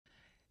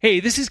Hey,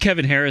 this is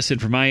Kevin Harrison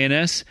from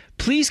INS.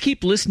 Please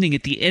keep listening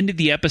at the end of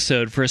the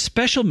episode for a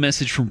special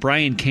message from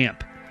Brian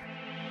Camp.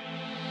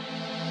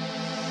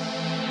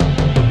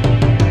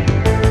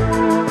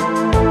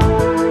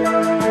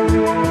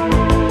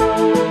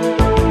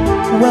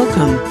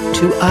 Welcome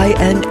to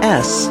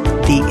INS,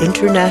 the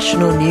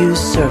International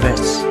News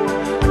Service,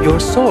 your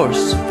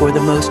source for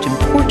the most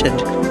important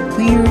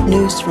queer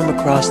news from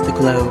across the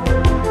globe.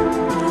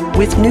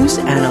 With news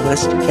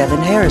analyst Kevin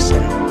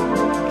Harrison,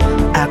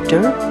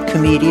 actor,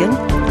 comedian,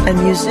 and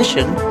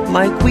musician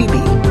Mike Wiebe,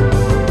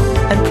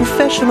 and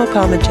professional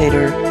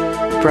commentator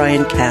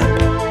Brian Camp.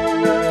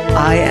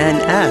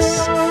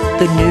 INS,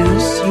 the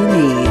news you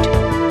need.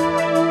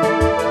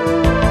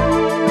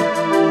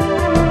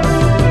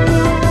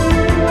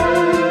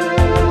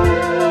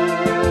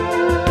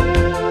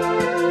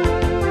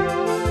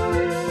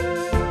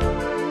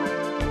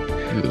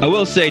 I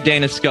will say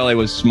Dana Scully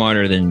was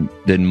smarter than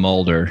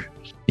Mulder.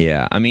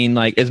 Yeah, I mean,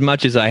 like, as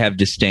much as I have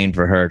disdain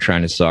for her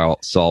trying to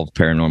solve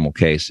paranormal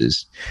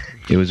cases,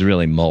 it was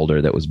really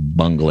Mulder that was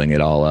bungling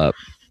it all up.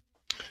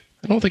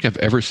 I don't think I've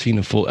ever seen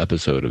a full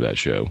episode of that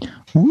show.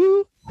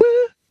 Woo,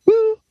 woo,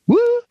 woo,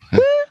 woo,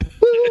 woo,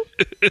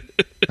 woo.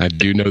 I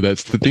do know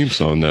that's the theme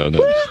song, though.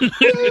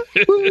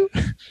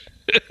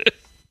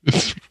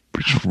 It's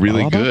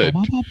really good.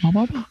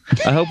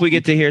 I hope we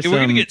get to hear some... We're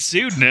going to get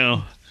sued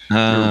now.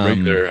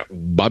 Regular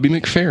Bobby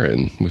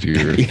McFerrin with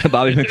your yeah,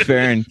 Bobby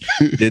McFerrin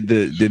did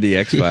the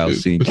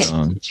X-Files theme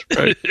song. That's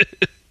right.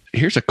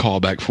 Here's a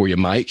callback for you,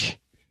 Mike.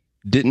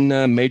 Didn't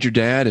Major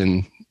Dad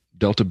and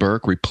Delta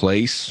Burke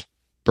replace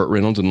Burt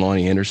Reynolds and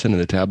Lonnie Anderson in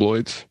the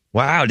tabloids?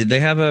 Wow, did they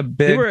have a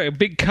big... They were a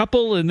big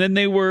couple, and then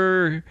they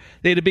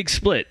had a big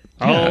split.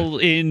 Yeah. All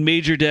in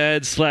Major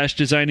Dad /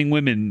 Designing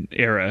Women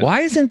era. Why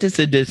isn't this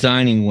a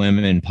Designing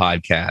Women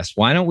podcast?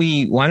 Why don't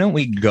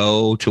we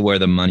go to where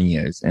the money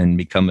is and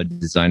become a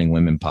Designing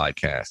Women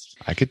podcast?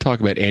 I could talk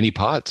about Annie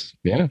Potts.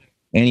 Yeah.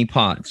 Annie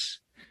Potts,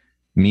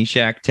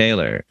 Meshack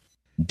Taylor,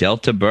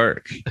 Delta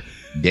Burke,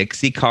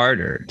 Dixie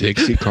Carter,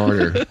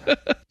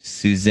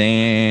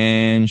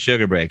 Suzanne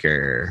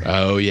Sugarbreaker.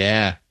 Oh,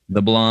 yeah.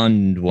 The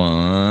blonde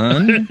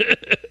one.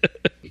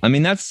 I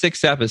mean, that's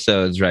 6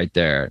 episodes right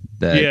there.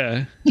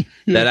 That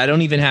I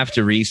don't even have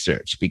to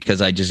research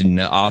because I just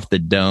know off the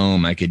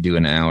dome I could do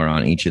an hour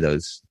on each of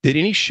those. Did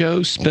any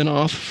shows spin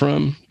off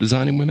from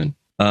Designing Women?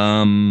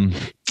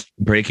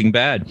 Breaking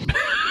Bad.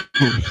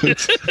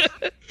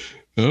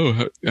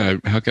 Oh,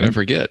 how could I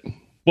forget?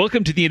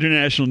 Welcome to the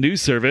International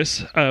News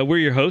Service. We're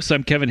your hosts.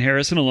 I'm Kevin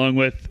Harrison, along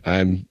with...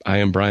 I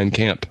am Brian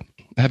Camp.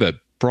 I have a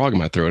frog in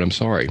my throat. I'm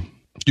sorry. Do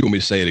you want me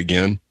to say it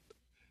again?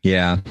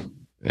 Yeah.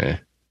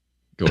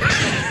 Go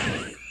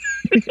ahead.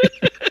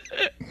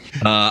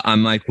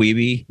 I'm Mike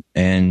Wiebe,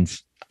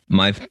 and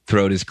my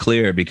throat is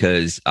clear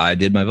because I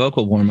did my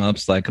vocal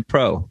warm-ups like a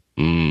pro.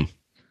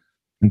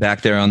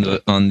 Back there on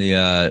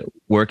the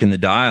working the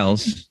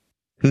dials.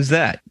 Who's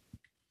that?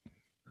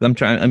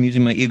 I'm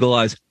using my eagle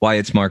eyes. Why,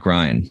 it's Mark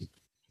Ryan.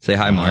 Say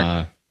hi,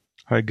 Mark.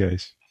 Hi,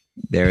 guys.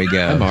 There we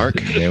go. Hi, Mark.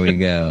 There we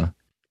go.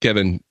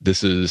 Kevin,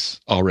 this is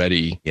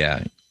already...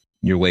 Yeah.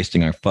 You're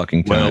wasting our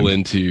fucking time. Well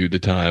into the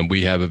time.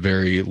 We have a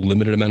very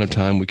limited amount of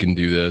time we can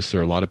do this. There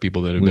are a lot of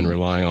people that have been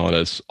relying on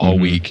us all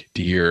week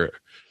to hear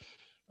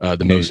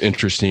the most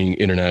interesting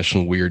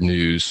international weird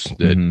news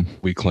that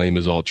we claim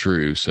is all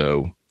true.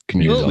 So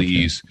can you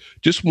please,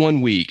 just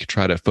 1 week,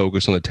 try to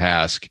focus on the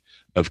task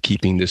of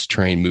keeping this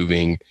train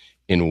moving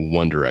in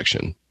one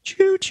direction?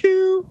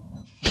 Choo-choo.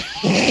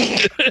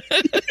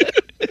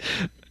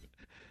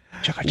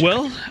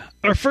 Well,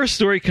 our first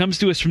story comes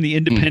to us from The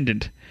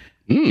Independent.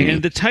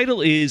 And the title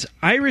is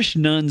Irish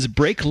Nuns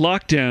Break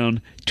Lockdown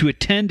to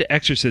Attend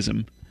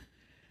Exorcism.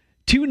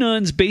 2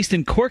 nuns based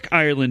in Cork,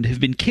 Ireland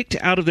have been kicked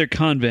out of their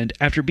convent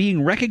after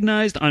being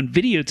recognized on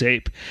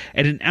videotape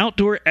at an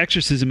outdoor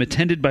exorcism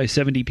attended by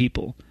 70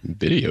 people.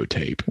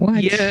 Videotape?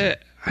 What? Yeah,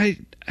 I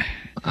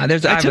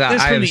have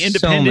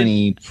so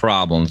many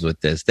problems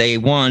with this. They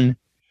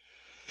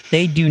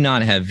do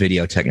not have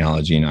video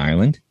technology in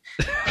Ireland.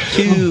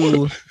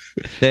 2,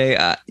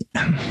 they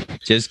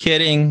just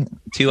kidding.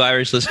 2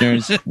 Irish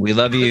listeners, we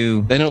love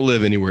you. They don't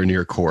live anywhere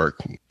near Cork.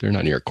 They're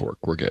not near Cork.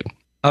 We're good.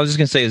 I was just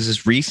gonna say, is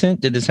this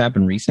recent? Did this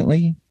happen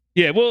recently?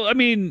 Yeah, well, I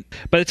mean,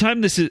 by the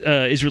time this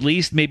is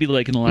released, maybe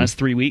like in the last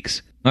 3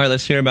 weeks. All right,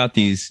 let's hear about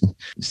these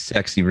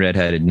sexy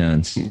redheaded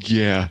nuns.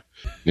 Yeah.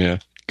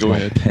 Go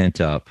ahead.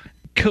 Pent up.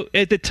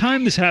 At the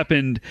time this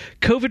happened,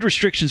 COVID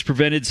restrictions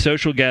prevented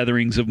social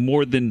gatherings of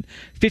more than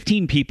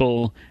 15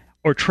 people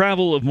or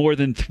travel of more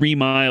than 3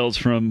 miles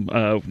from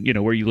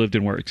where you lived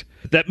and worked.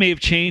 That may have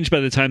changed by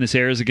the time this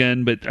airs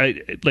again, but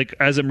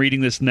as I'm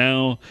reading this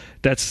now,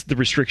 that's the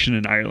restriction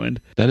in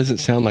Ireland. That doesn't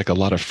sound like a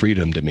lot of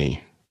freedom to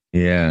me.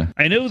 Yeah.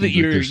 I know that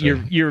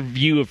your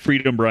view of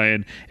freedom,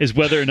 Brian, is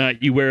whether or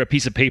not you wear a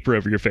piece of paper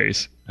over your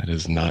face. That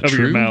is not over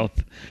true. Over your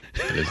mouth.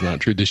 That is not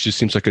true. This just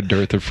seems like a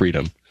dearth of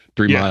freedom.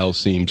 3 miles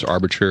seems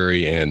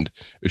arbitrary and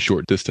a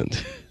short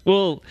distance.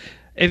 Well,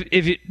 if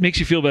it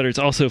makes you feel better, it's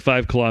also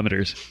 5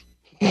 kilometers.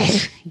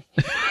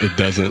 It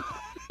doesn't.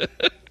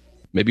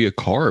 Maybe a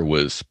car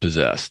was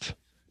possessed.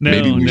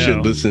 Maybe we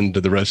should listen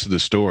to the rest of the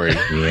story.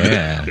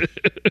 Yeah.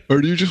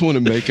 Or do you just want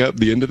to make up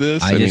the end of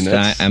this?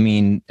 I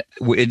mean,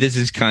 this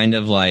is kind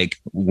of like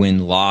when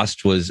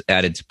Lost was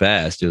at its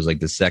best. It was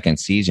like the second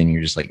season.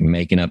 You're just like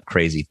making up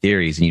crazy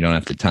theories and you don't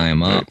have to tie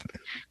them up.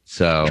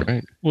 So,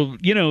 right. Well,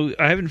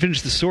 I haven't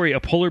finished the story. A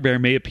polar bear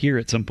may appear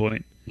at some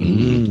point.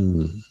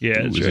 Ooh.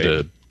 Yeah, that's is right.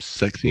 it a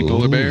sexy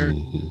polar bear?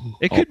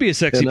 It could be a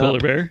sexy polar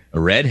bear. A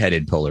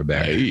red-headed polar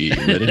bear. Hey,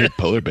 red-headed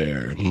polar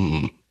bear.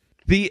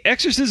 The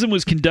exorcism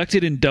was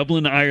conducted in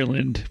Dublin,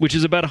 Ireland, which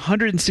is about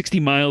 160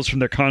 miles from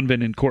their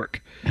convent in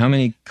Cork. How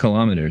many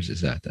kilometers is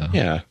that, though?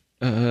 Yeah.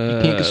 You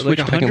can't just switch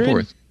back and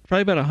forth.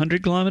 Probably about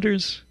 100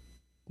 kilometers.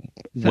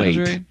 Sounds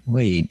right.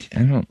 Wait.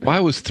 I don't...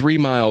 Why was 3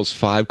 miles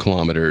 5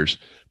 kilometers,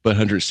 but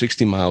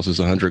 160 miles is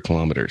 100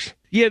 kilometers?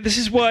 Yeah, this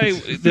is why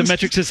the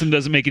metric system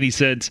doesn't make any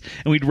sense.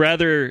 And we'd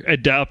rather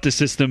adopt a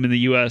system in the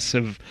U.S.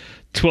 of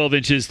 12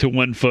 inches to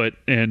 1 foot.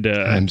 And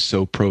I'm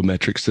so pro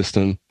metric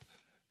system.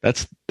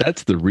 That's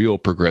the real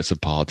progressive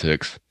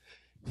politics.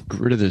 Get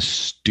rid of this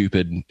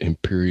stupid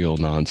imperial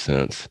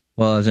nonsense.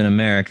 Well, as an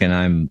American,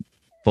 I'm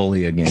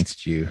fully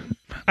against you.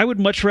 I would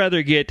much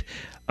rather get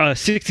a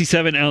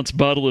 67-ounce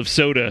bottle of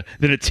soda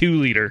than a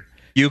 2-liter.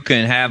 You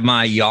can have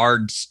my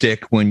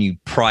yardstick when you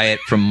pry it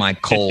from my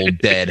cold,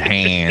 dead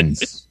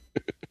hands.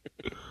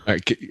 All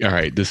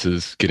right, this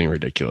is getting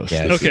ridiculous.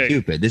 Yeah,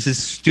 This is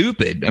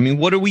stupid. I mean,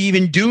 what are we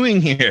even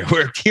doing here?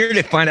 We're here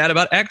to find out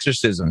about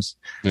exorcisms.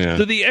 Yeah.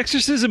 So the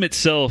exorcism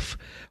itself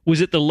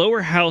was at the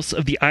lower house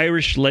of the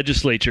Irish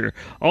legislature,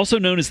 also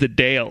known as the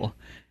Dáil,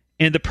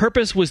 and the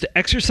purpose was to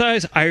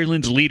exorcise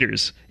Ireland's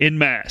leaders en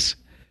masse.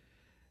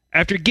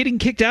 After getting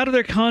kicked out of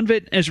their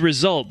convent as a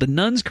result, the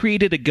nuns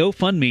created a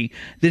GoFundMe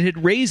that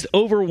had raised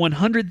over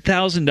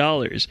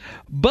 $100,000.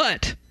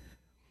 But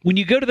when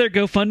you go to their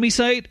GoFundMe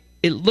site,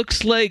 it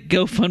looks like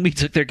GoFundMe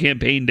took their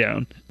campaign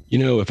down.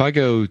 If I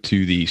go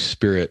to the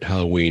Spirit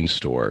Halloween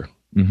store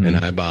and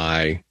I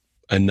buy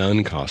a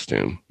nun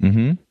costume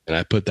and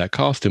I put that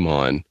costume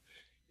on,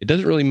 it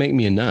doesn't really make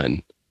me a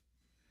nun.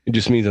 It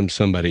just means I'm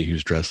somebody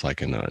who's dressed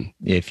like a nun.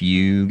 If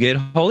you get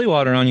holy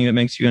water on you, it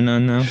makes you a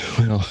nun now.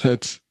 Well,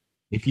 that's...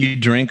 If you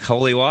drink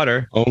holy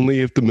water.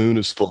 Only if the moon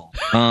is full.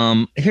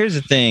 Here's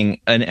the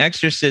thing. An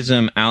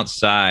exorcism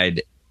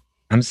outside,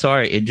 I'm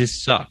sorry, it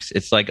just sucks.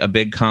 It's like a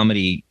big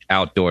comedy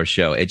outdoor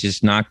show. It's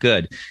just not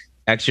good.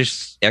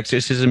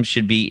 Exorcism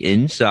should be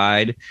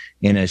inside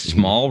in a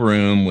small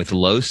room with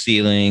low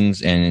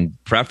ceilings and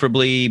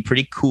preferably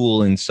pretty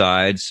cool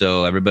inside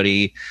so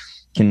everybody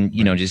can,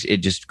 it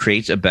just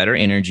creates a better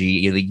energy.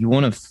 You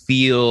want to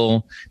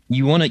feel,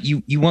 you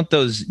want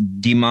those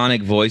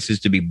demonic voices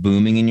to be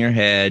booming in your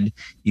head.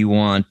 You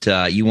want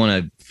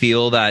to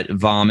feel that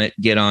vomit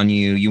get on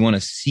you. You want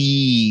to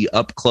see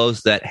up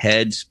close that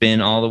head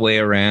spin all the way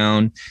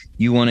around.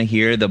 You want to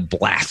hear the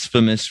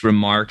blasphemous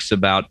remarks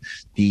about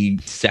the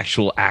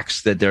sexual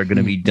acts that they're going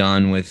to be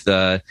done with,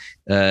 a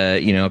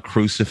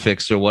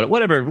crucifix or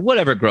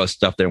whatever gross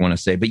stuff they want to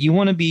say. But you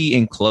want to be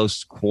in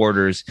close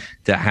quarters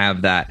to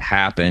have that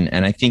happen.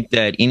 And I think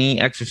that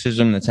any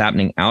exorcism that's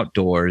happening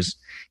outdoors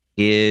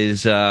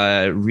is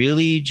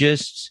really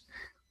just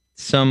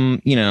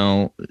some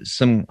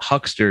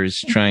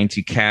hucksters trying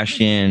to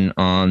cash in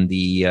on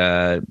the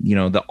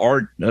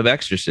art of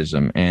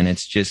exorcism. And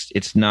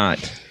it's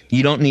not,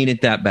 you don't need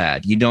it that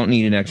bad. You don't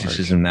need an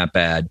exorcism that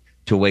bad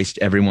to waste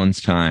everyone's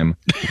time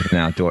with an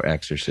outdoor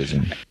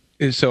exorcism.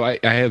 So I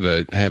have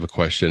a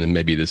question, and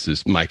maybe this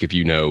is Mike. If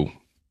you know,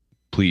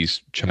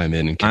 please chime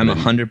in. I'm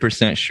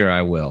 100% sure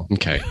I will.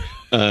 Okay.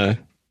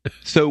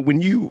 So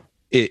when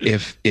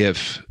if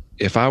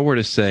I were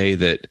to say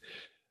that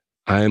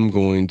I'm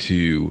going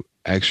to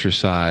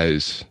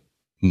exercise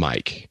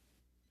Mike,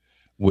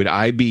 would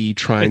I be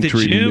trying at the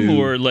to gym remove,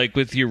 or like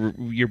with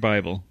your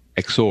Bible?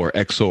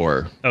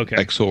 Exor. Okay.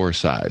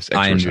 Exorcise.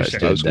 I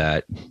understood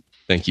that.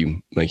 Thank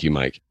you,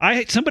 Mike.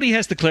 Somebody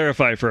has to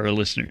clarify for our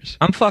listeners.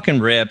 I'm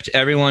fucking ripped.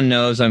 Everyone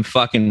knows I'm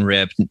fucking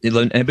ripped.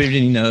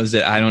 Everybody knows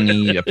that I don't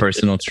need a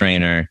personal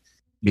trainer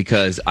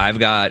because I've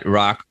got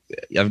a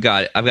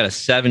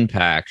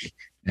 7-pack.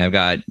 I've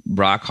got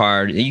rock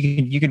hard.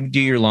 You can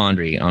do your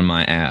laundry on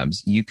my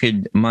abs.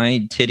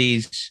 My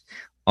titties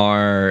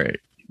are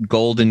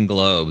Golden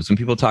Globes. When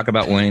people talk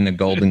about winning the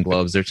Golden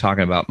Globes, they're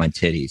talking about my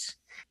titties.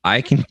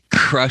 I can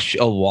crush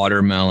a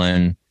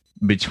watermelon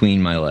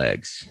between my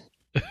legs.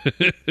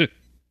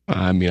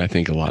 I mean, I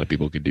think a lot of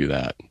people could do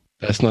that.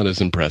 That's not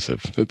as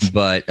impressive.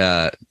 But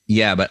I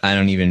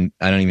don't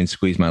even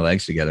squeeze my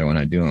legs together when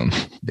I do them.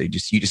 You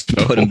just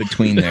put them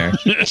between there.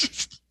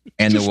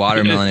 And the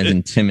watermelon is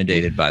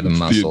intimidated by the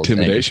muscles. The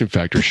intimidation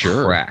factor,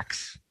 sure.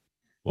 Cracks.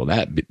 Well,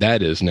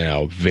 that is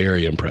now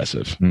very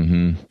impressive,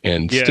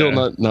 and Yeah. still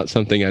not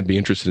something I'd be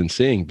interested in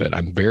seeing. But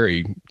I'm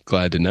very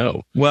glad to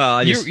know.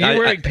 Well, You're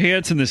wearing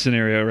pants in this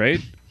scenario,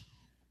 right?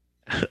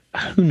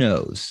 Who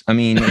knows? I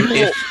mean,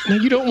 No,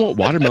 you don't want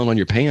watermelon on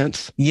your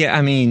pants. yeah.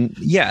 I mean,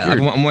 yeah.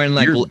 I'm wearing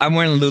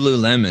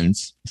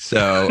Lululemons,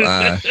 so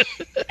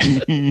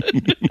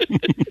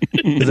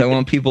because I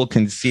want people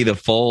can see the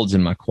folds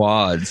in my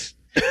quads.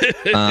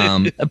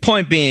 The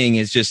point being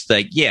is just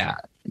like, yeah,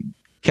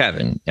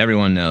 Kevin,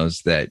 everyone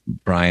knows that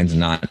Brian's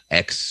not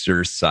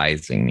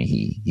exorcising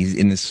me. He's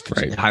in this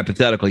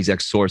hypothetical. He's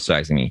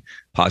exorcising me.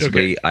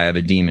 Possibly, I have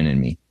a demon in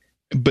me.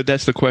 But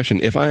that's the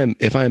question. If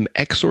I'm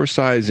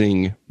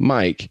exorcising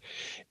Mike,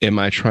 am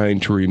I trying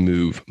to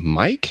remove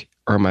Mike,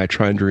 or am I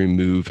trying to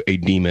remove a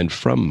demon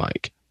from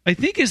Mike? I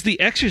think as the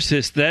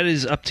exorcist, that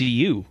is up to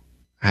you.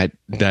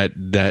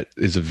 That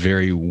is a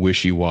very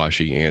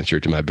wishy-washy answer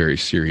to my very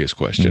serious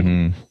question.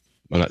 Mm-hmm.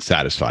 I'm not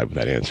satisfied with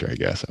that answer, I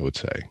guess I would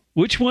say.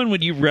 Which one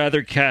would you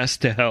rather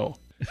cast to hell?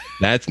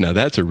 That's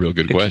a real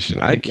good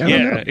question. I don't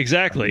know.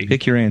 Exactly.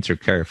 Pick your answer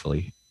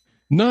carefully.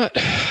 Mike,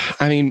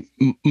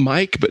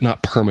 but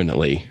not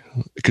permanently,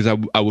 because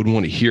I would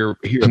want to hear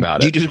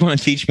about it. You just want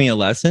to teach me a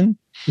lesson?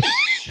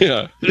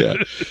 Yeah.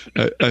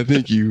 I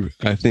think you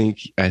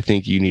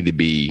need to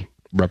be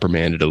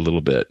reprimanded a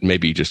little bit,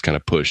 maybe just kind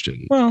of pushed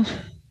in. Well,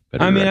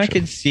 I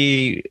could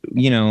see,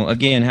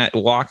 again,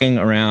 walking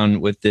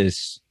around with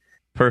this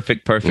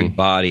perfect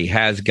body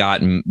has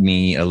gotten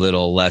me a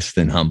little less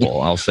than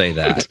humble. I'll say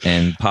that.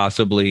 And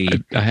possibly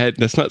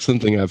that's not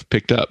something I've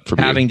picked up from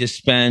having to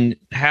spend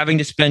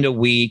a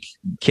week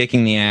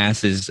kicking the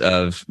asses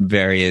of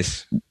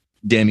various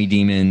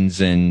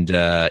demi-demons and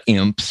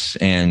imps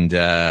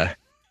and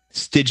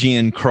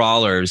Stygian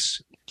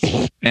crawlers,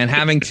 and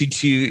having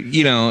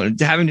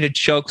to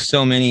choke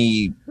so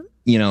many,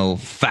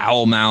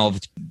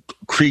 foul-mouthed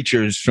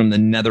creatures from the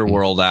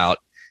netherworld out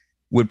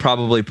would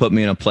probably put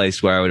me in a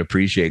place where I would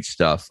appreciate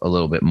stuff a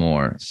little bit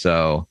more.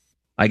 So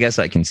I guess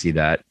I can see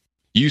that.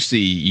 You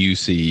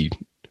see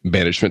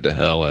banishment to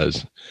hell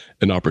as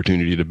an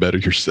opportunity to better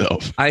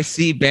yourself. I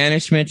see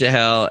banishment to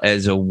hell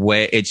as a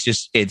way. It's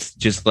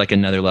just like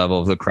another level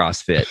of the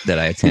CrossFit that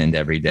I attend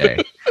every day.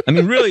 I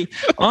mean, really,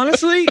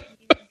 honestly,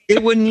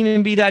 it wouldn't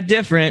even be that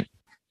different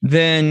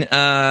than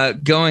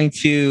going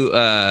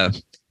to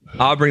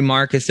Aubrey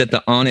Marcus at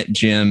the On It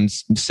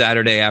Gym's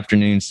Saturday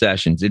afternoon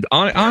sessions.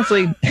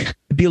 Honestly,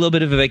 it'd be a little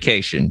bit of a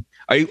vacation.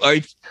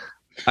 I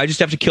just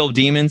have to kill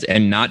demons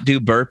and not do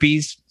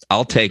burpees.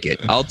 I'll take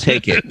it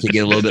to get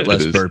a little bit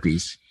less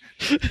burpees.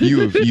 You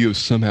have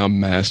somehow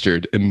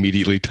mastered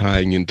immediately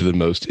tying into the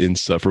most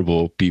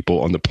insufferable people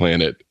on the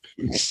planet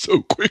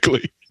so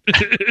quickly.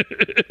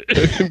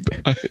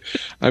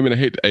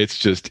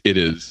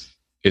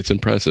 It's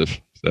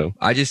impressive. So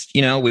I just,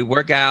 we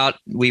work out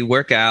with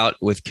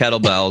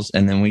kettlebells,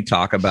 and then we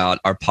talk about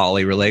our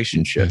poly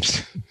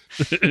relationships.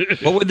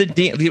 What were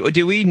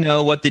do we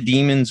know what the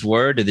demons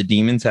were? Did the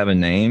demons have a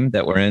name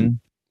that were in?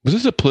 Was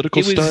this a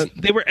political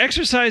stunt? They were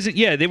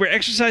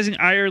exercising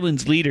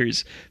Ireland's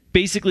leaders,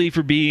 basically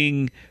for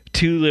being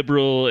too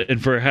liberal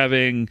and for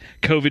having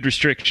COVID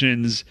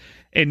restrictions.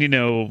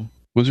 And,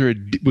 was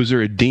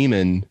there a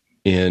demon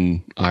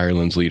in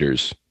Ireland's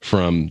leaders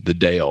from the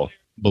Dale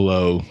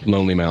below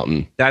Lonely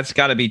Mountain? That's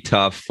got to be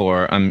tough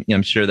for,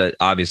 I'm sure that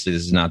obviously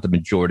this is not the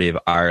majority of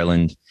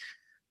Ireland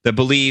that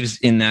believes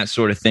in that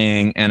sort of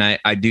thing. And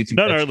I do think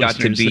that's got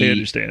to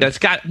be,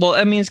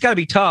 it's got to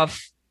be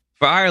tough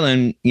for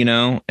Ireland,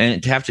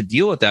 and to have to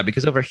deal with that,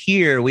 because over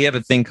here we have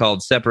a thing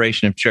called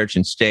separation of church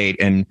and state,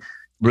 and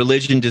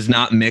religion does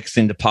not mix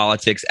into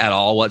politics at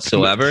all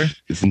whatsoever.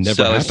 It's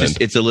never happened.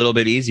 It's a little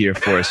bit easier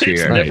for us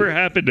here. It's never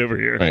happened over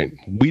here. Right.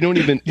 We don't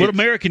even. What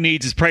America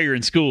needs is prayer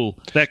in school,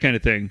 that kind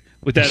of thing,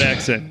 with that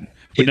accent.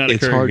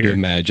 It's hard to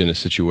imagine a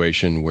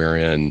situation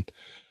wherein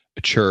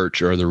a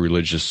church or the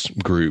religious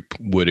group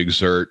would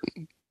exert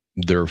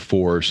their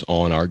force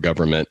on our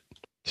government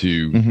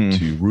to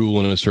rule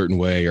in a certain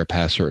way or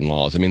pass certain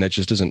laws. I mean, that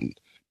just doesn't.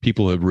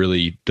 People have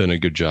really done a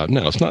good job.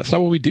 No, it's not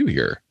what we do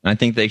here. I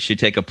think they should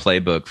take a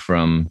playbook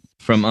from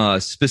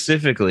us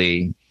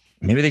specifically.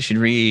 Maybe they should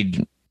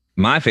read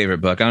my favorite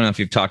book. I don't know if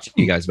you've talked to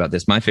you guys about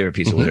this. My favorite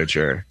piece of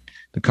literature,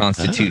 the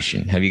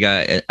Constitution. Have you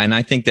got? And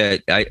I think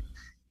that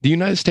the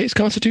United States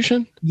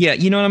Constitution. Yeah,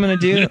 you know what I'm going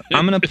to do?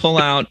 I'm going to pull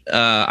out.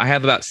 I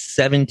have about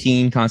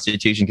 17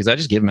 Constitution because I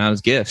just give them out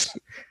as gifts.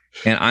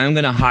 And I'm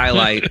going to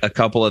highlight a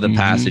couple of the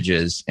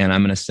passages, and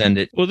I'm going to send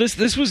it. Well,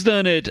 this was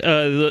done at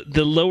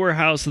the lower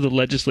house of the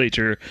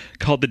legislature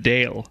called the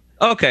Dale.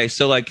 Okay,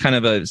 so like kind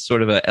of a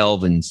sort of a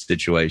Elvin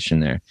situation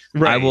there.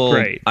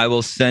 Right. I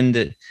will send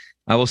it.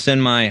 I will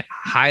send my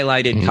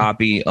highlighted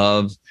copy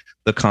of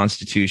the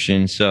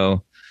Constitution.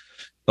 So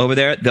over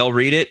there, they'll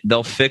read it,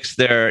 they'll fix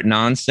their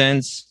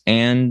nonsense,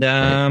 and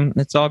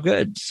it's all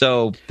good.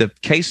 So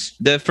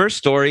the first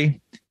story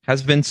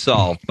has been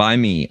solved by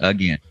me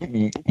again.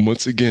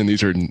 Once again,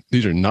 these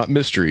are not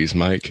mysteries,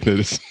 Mike. That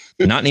is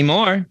not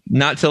anymore.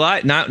 Not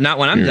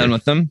when I'm done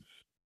with them.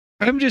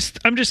 I'm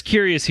just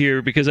curious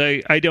here because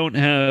I don't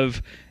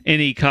have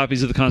any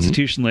copies of the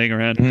Constitution laying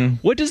around.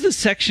 What does the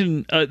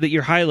section that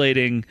you're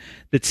highlighting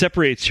that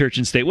separates church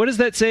and state? What does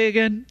that say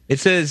again? It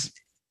says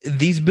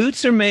these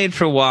boots are made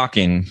for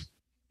walking,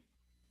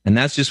 and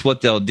that's just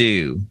what they'll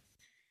do.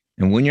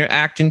 And when you're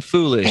acting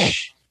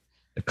foolish,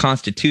 the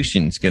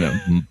Constitution's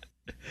gonna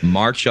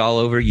march all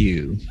over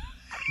you.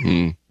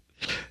 And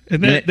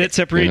that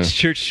separates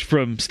church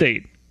from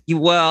state.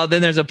 Well,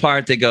 then there's a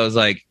part that goes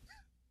like,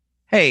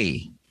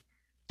 hey,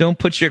 don't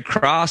put your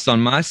cross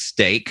on my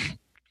stake.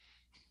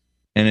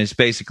 And it's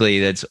basically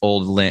that's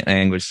old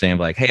language saying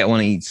like, "Hey, I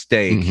want to eat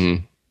steak."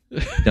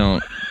 Mm-hmm.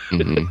 Don't.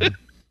 Mm-hmm.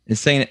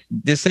 This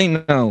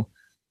ain't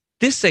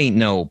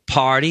no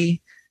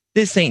party.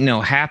 This ain't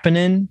no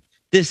happening.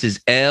 This is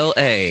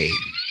L.A.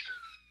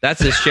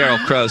 That's a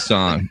Sheryl Crow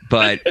song,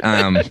 but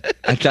I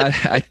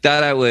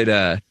thought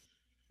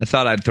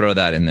I'd throw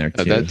that in there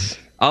too.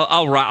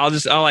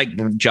 I'll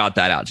like jot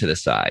that out to the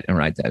side and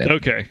write that in.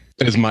 Okay.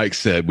 As Mike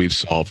said, we've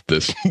solved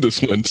this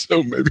one,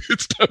 so maybe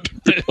it's time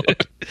to move on.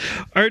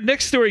 Our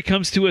next story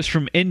comes to us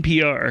from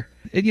NPR.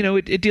 And,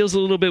 it deals a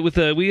little bit with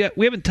we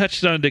haven't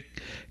touched on the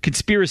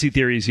conspiracy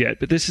theories yet,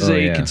 but this is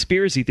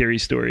conspiracy theory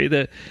story.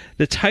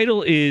 The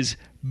title is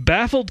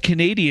 "Baffled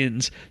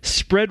Canadians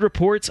Spread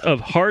Reports of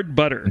Hard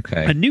Butter."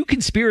 Okay. A new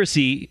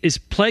conspiracy is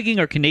plaguing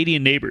our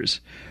Canadian neighbors.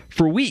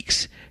 For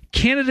weeks,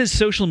 Canada's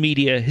social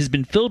media has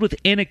been filled with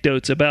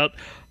anecdotes about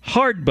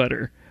hard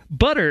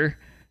butter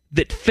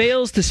that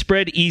fails to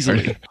spread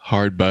easily.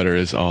 Hard butter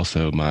is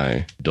also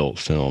my adult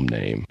film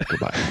name. Go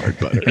buy hard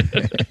butter.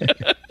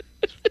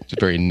 It's a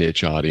very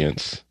niche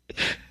audience.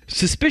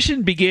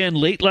 Suspicion began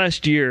late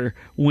last year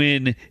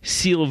when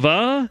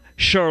Sylvain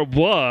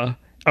Charbois,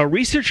 a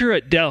researcher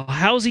at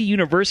Dalhousie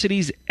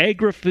University's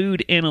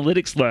Agri-Food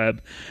Analytics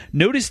Lab,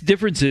 noticed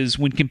differences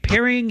when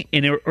comparing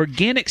an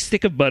organic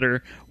stick of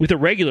butter with a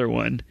regular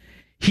one.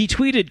 He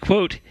tweeted,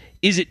 quote,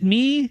 "Is it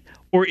me,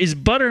 or is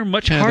butter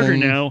much harder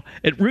now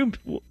at room..."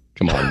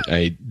 Come on.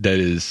 That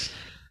is...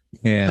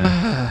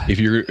 Yeah. If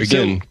you're,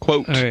 again,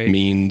 quote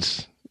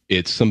means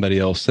it's somebody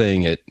else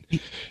saying it.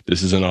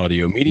 This is an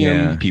audio medium.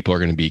 Yeah. People are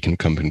going to become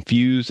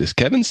confused. Is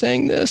Kevin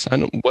saying this?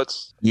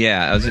 Unless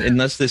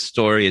this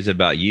story is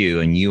about you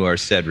and you are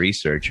said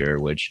researcher,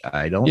 which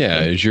I don't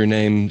think. Is your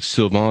name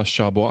Sylvain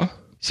Charbois?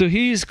 So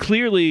he's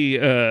clearly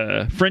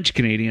French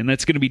Canadian.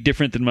 That's going to be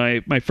different than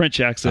my French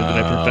accent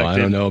that I perfected. I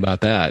don't know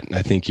about that.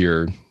 I think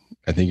you're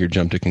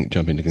jumping to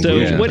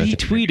conclusions. So what he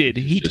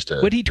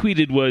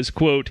tweeted was,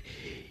 quote,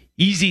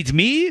 "Is it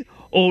me,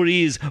 or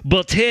is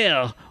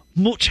butter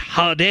much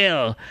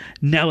harder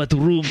now at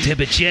room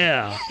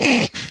temperature?"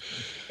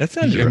 That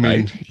sounds right. I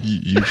mean,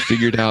 you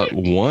figured out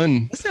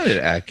one. That sounded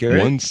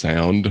accurate. One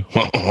sound.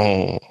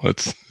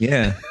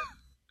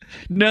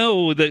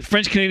 No, the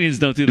French Canadians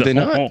don't do the. They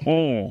not?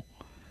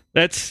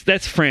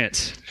 That's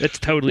France. That's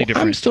totally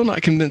different. I'm still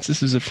not convinced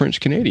this is a French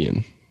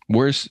Canadian.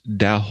 Where's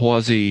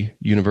Dalhousie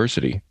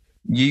University?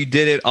 You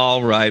did it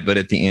all right, but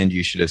at the end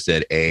you should have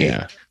said "a."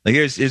 Yeah. Like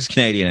here's his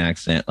Canadian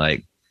accent,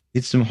 like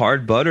 "It's some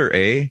hard butter,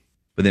 eh?"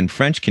 But then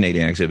French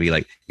Canadian accent would be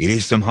like, "It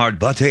is some hard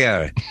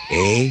butter,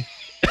 eh?"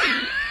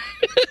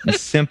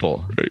 It's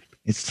simple. Right.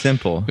 It's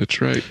simple.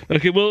 That's right.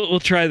 Okay, we'll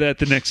try that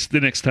the next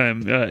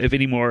time if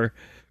any more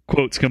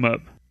quotes come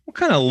up. What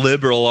kind of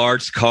liberal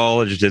arts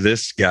college did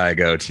this guy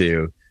go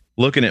to?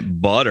 Looking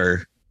at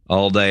butter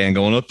all day and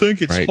going, "I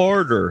think it's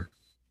harder."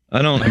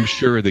 I'm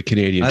sure the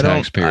Canadian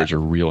taxpayers are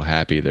real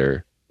happy.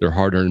 Their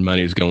hard-earned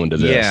money is going to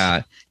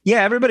this.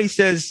 Yeah. Everybody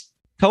says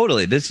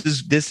totally. This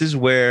is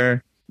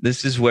where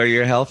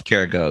your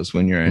healthcare goes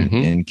when you're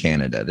in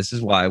Canada. This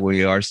is why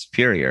we are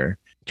superior.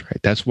 That's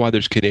right. That's why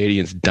there's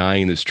Canadians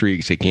dying in the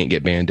streets. They can't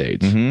get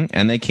Band-Aids. Mm-hmm.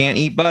 And they can't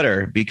eat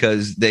butter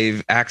because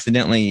they've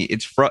accidentally...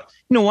 You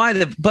know why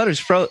the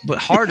butter's but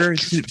harder?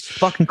 It's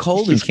fucking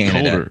cold in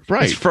Canada. Colder.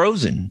 Right. It's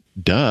frozen.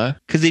 Duh.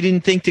 Because they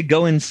didn't think to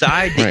go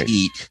inside to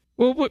eat.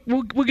 Well,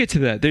 we'll get to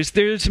that.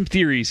 There's some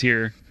theories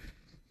here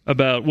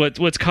about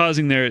what's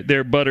causing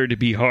their butter to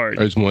be hard.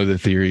 There's one of the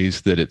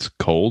theories that it's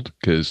cold,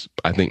 because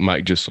I think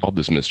Mike just solved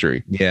this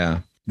mystery.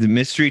 Yeah. The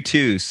mystery,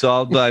 too,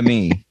 solved by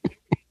me.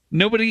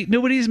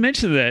 Nobody's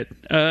mentioned that.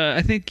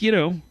 I think,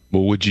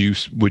 Well, would you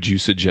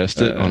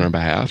suggest it on our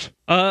behalf?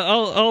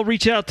 I'll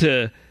reach out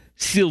to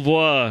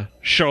Sylvain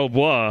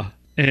Charbois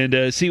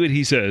and see what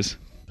he says.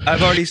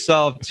 I've already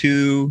solved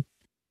two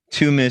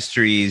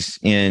mysteries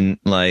in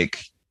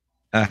like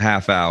a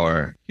half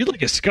hour. You're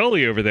like a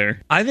Scully over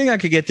there. I think I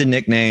could get the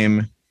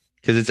nickname,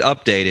 because it's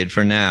updated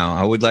for now.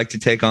 I would like to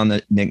take on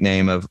the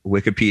nickname of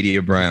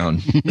Wikipedia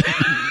Brown.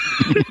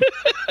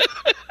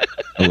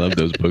 I loved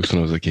those books when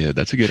I was a kid.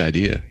 That's a good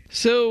idea.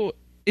 So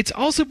it's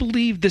also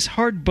believed this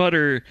hard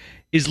butter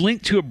is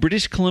linked to a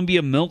British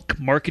Columbia Milk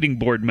Marketing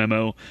Board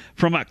memo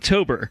from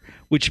October,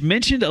 which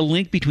mentioned a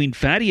link between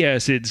fatty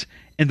acids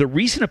and the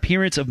recent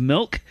appearance of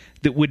milk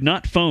that would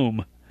not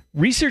foam.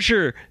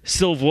 Researcher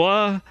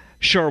Sylvain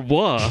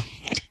Charbois,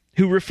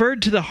 who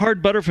referred to the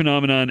hard butter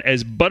phenomenon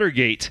as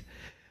Buttergate,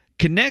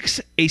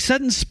 connects a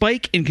sudden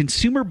spike in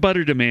consumer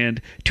butter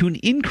demand to an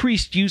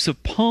increased use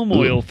of palm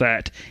oil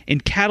fat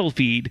in cattle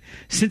feed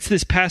since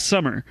this past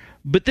summer,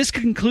 but this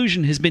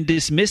conclusion has been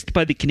dismissed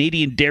by the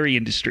Canadian dairy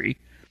industry.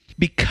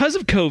 Because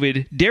of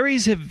COVID,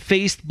 dairies have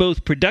faced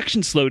both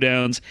production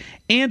slowdowns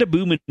and a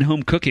boom in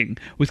home cooking,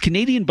 with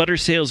Canadian butter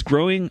sales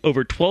growing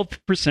over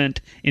 12%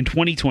 in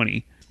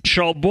 2020.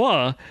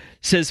 Charbois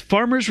says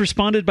farmers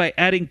responded by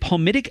adding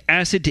palmitic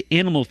acid to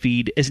animal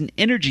feed as an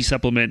energy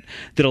supplement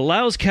that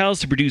allows cows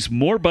to produce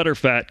more butter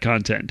fat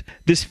content.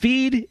 This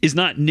feed is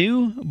not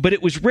new, but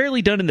it was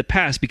rarely done in the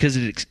past because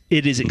it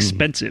is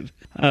expensive.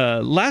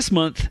 Last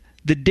month,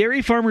 The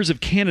Dairy Farmers of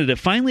Canada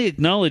finally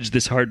acknowledged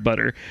this hard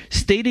butter,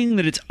 stating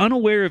that it's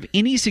unaware of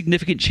any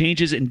significant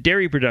changes in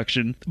dairy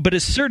production, but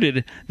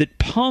asserted that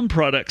palm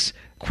products,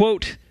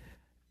 quote,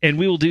 and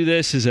we will do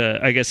this as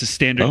a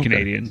standard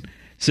Canadian.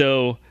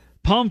 So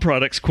palm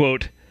products,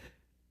 quote,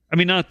 I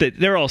mean, not that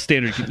they're all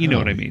standard, you know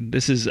what I mean.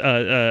 This is,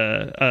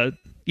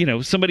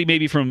 somebody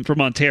maybe from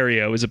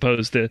Ontario as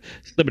opposed to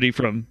somebody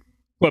from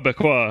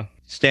Quebecois.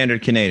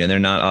 Standard Canadian. They're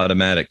not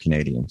automatic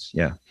Canadians.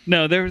 Yeah.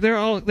 No, they're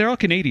all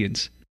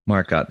Canadians.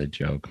 Mark got the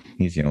joke.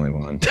 He's the only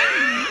one.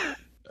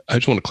 I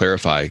just want to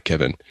clarify,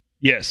 Kevin.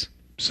 Yes.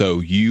 So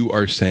you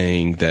are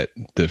saying that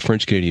the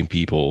French Canadian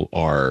people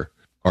are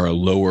a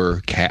lower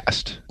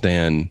caste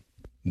than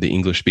the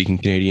English speaking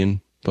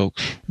Canadian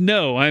folks?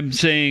 No, I'm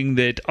saying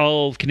that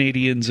all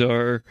Canadians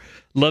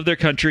love their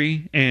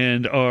country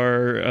and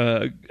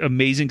are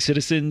amazing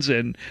citizens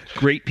and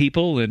great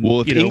people. And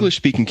well, if English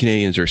speaking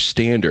Canadians are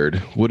standard,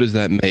 what does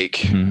that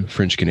make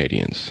French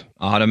Canadians?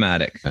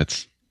 Automatic.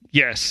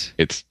 Yes.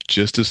 It's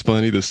just as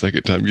funny the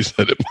second time you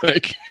said it,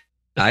 Mike.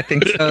 I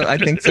think so. I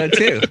think so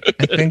too.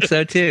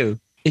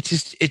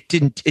 It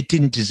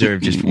didn't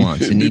deserve just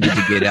once. It needed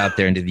to get out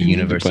there into the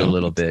universe a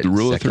little bit. The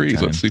rule of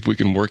threes. Let's see if we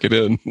can work it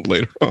in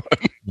later on.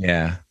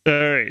 Yeah. All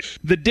right.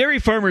 The Dairy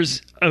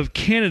Farmers of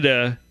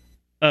Canada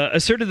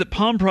asserted that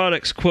palm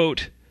products,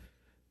 quote,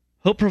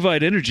 help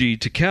provide energy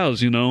to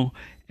cows,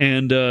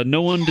 and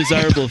no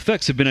undesirable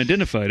effects have been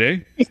identified, eh?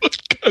 What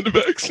kind of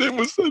accent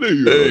was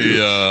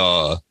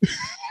that?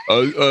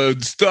 I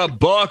stopped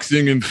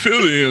boxing in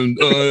Philly and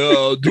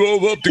I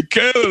drove up to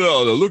Canada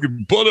to look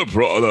at butter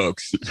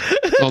products.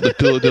 All the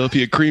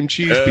Philadelphia cream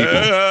cheese people.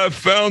 And I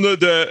found that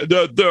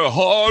they're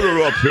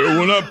harder up here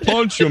when I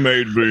punch them,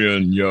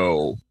 Adrian,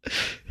 yo.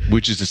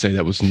 Which is to say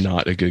that was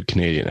not a good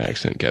Canadian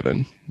accent,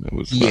 Kevin. That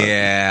was not.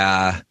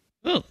 Yeah.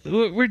 Well,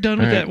 we're done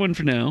with that one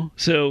for now.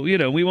 So,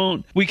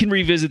 we can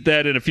revisit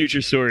that in a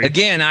future story.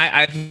 Again,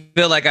 I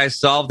feel like I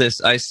solved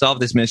this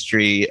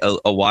mystery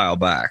a while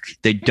back.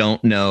 They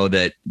don't know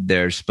that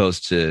they're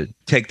supposed to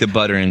take the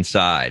butter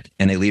inside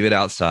and they leave it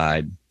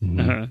outside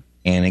and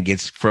it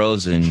gets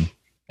frozen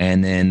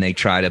and then they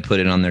try to put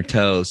it on their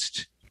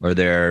toast or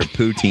their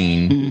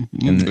poutine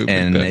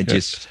and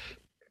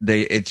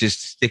it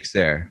just sticks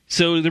there.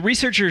 So the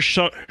researcher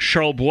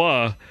Charles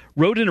Bois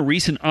wrote in a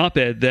recent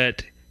op-ed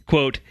that,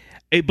 quote,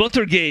 a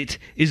Buttergate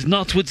is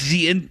not what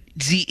the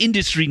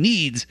industry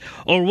needs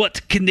or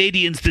what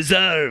Canadians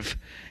deserve,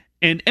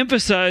 and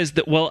emphasized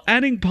that while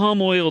adding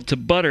palm oil to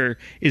butter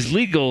is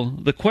legal,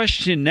 the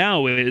question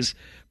now is,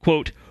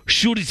 quote,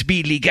 should it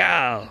be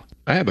legal?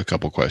 I have a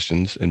couple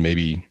questions, and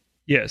maybe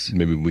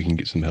we can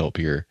get some help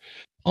here.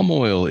 Palm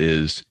oil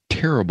is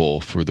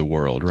terrible for the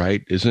world,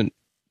 right? Isn't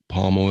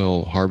palm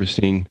oil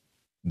harvesting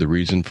the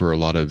reason for a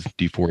lot of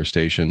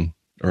deforestation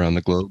around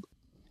the globe?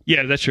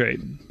 Yeah, that's right.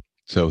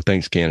 So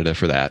thanks, Canada,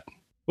 for that.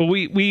 Well,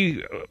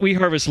 we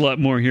harvest a lot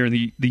more here in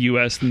the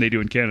U.S. than they do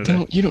in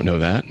Canada. You don't know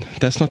that.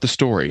 That's not the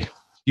story.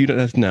 You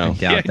don't. No,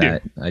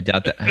 I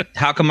doubt that.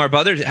 How come our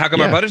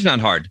butter's not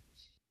hard?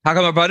 How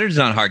come our butter's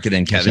not hard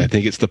then, Kevin? I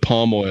think it's the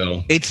palm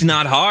oil. It's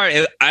not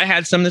hard. I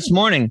had some this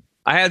morning.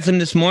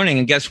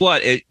 And guess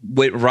what? It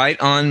went right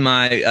on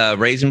my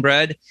raisin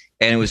bread,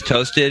 and it was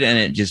toasted, and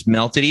it just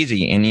melted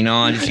easy. And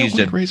I just used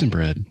like raisin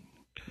bread.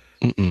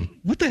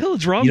 What the hell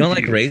is wrong with you? You don't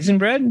like raisin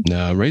bread?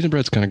 No, raisin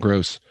bread's kind of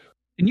gross.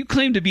 And you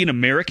claim to be an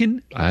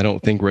American? I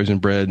don't think raisin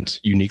bread's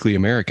uniquely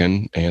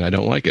American, and I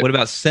don't like it. What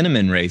about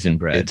cinnamon raisin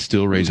bread? It's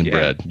still raisin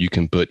bread. You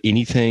can put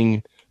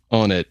anything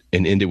on it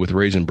and end it with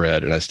raisin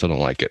bread, and I still don't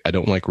like it. I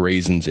don't like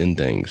raisins in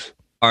things.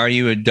 Are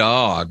you a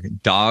dog?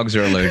 Dogs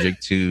are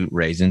allergic to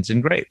raisins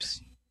and grapes.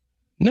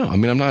 No, I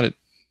mean, I'm not.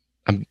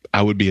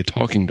 I would be a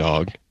talking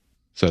dog,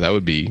 so that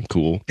would be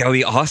cool. That would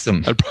be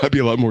awesome. I'd probably be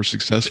a lot more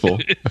successful,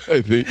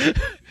 I think.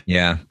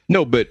 Yeah.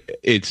 No, but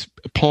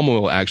palm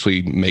oil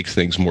actually makes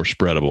things more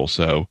spreadable.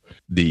 So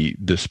the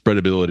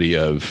spreadability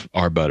of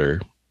our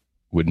butter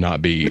would not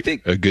be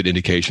a good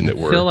indication that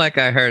I feel like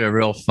I heard a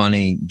real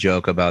funny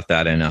joke about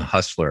that in a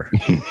Hustler,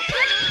 in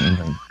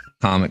the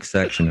comic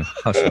section of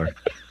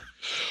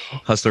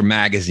Hustler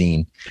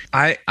magazine.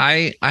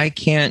 I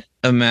can't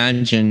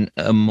imagine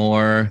a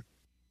more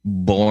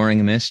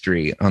boring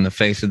mystery on the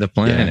face of the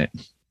planet.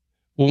 Yeah.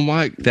 Well,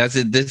 Mike, that's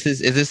it.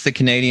 Is this the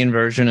Canadian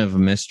version of a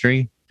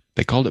mystery?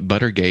 They called it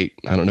Buttergate.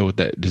 I don't know what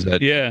that does.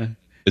 That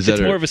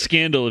it's more of a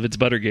scandal if it's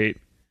Buttergate.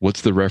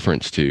 What's the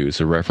reference to? Is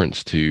a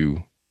reference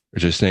to? Or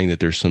just saying that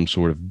there's some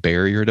sort of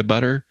barrier to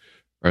butter,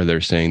 or they're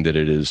saying that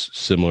it is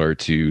similar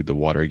to the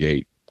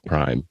Watergate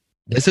crime?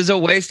 This is a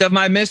waste of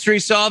my mystery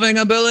solving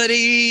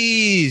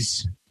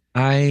abilities.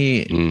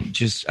 I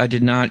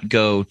did not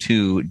go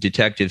to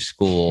detective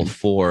school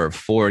for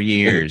 4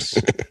 years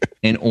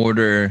in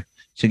order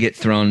to get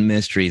thrown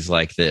mysteries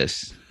like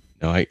this.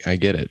 No, I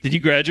get it. Did you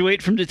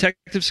graduate from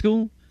detective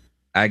school?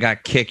 I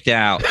got kicked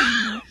out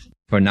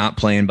for not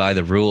playing by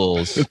the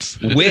rules,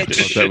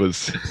 which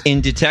in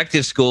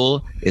detective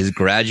school is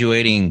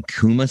graduating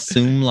cum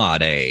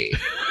laude.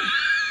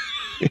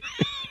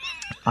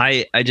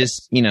 I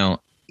just,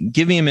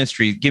 give me a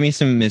mystery. Give me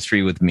some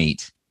mystery with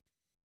meat.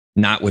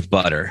 not with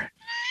butter.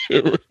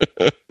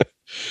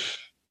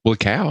 Well,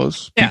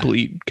 cows. Yeah. People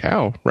eat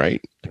cow,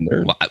 right? And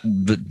they're Well,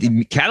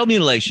 the cattle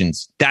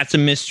mutilations, that's a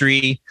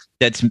mystery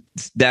that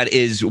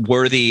is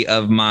worthy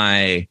of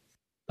my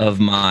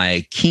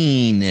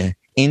keen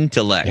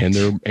intellect.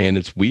 and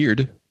it's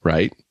weird,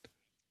 right?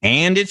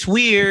 And it's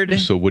weird.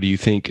 So what do you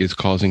think is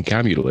causing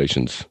cow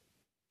mutilations?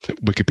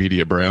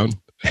 Wikipedia Brown.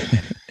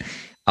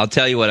 I'll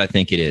tell you what I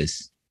think it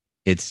is.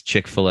 It's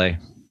Chick-fil-A.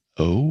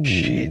 Oh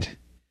Shit.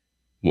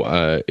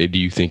 Do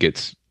you think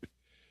that's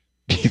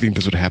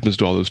what happens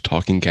to all those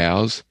talking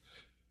cows?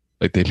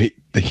 Like they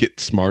get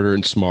smarter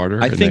and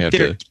smarter. I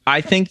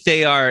think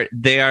they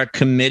are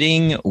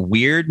committing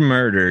weird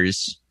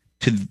murders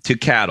to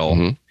cattle.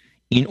 Mm-hmm.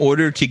 In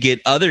order to get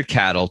other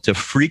cattle to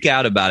freak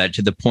out about it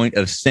to the point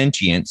of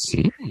sentience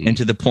and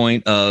to the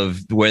point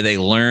of where they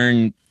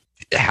learn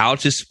how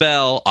to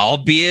spell,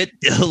 albeit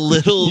a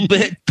little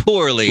bit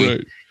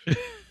poorly. Right.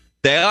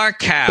 They are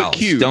cows. But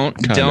cute,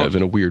 don't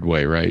in a weird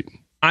way, right?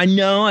 I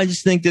know. I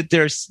just think that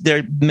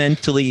they're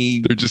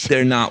mentally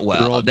they're not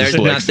well. They're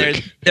not.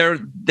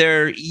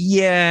 They're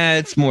yeah.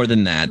 It's more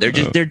than that.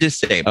 They're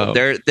disabled.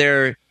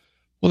 They're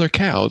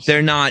cows.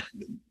 They're not.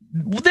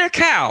 They're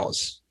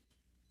cows.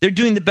 They're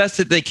doing the best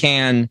that they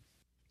can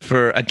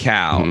for a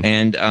cow,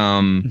 and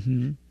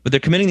but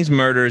they're committing these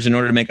murders in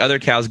order to make other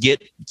cows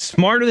get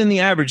smarter than the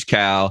average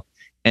cow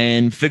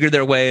and figure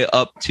their way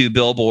up to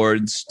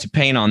billboards to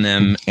paint on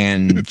them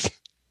and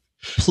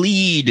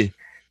plead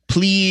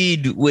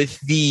with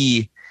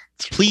the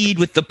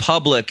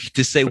public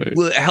to say,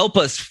 right, help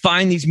us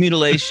find these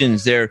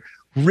mutilations. They're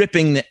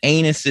ripping the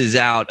anuses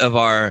out of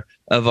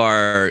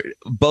our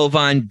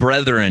bovine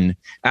brethren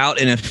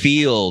out in a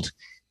field.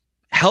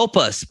 Help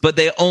us, but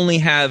they only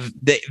have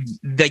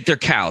they're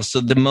cows, so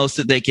the most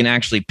that they can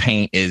actually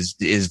paint is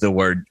the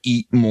word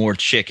 "eat more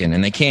chicken,"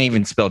 and they can't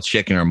even spell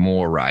chicken or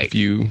more right.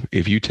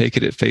 If you take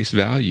it at face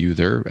value,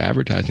 their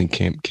advertising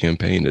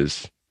campaign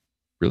is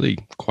really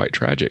quite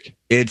tragic.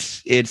 It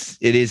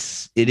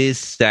is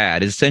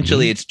sad.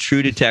 Essentially, it's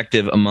True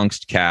Detective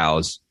amongst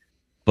cows,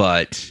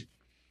 but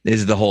this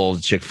is the whole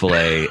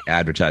Chick-fil-A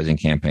advertising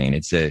campaign.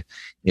 It's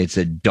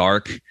a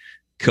dark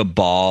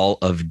cabal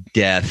of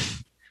death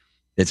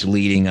that's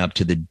leading up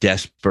to the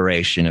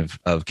desperation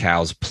of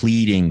cows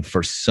pleading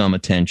for some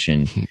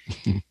attention.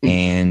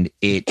 And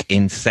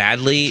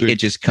sadly, it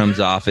just comes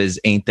off as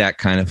ain't that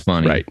kind of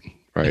funny.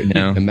 Right. You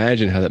know?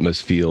 Imagine how that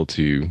must feel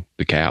to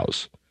the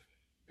cows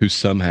who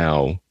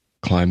somehow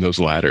climb those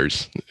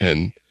ladders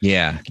and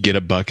get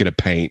a bucket of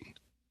paint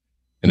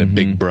and a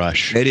big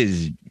brush. It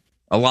is.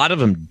 A lot of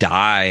them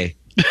die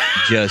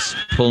just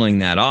pulling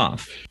that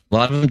off. A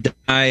lot of them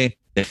die.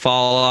 They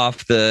fall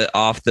off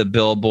the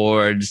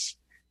billboards.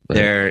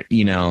 Their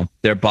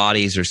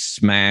bodies are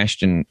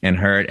smashed and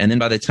hurt. And then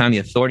by the time the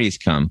authorities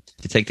come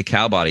to take the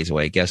cow bodies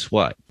away, guess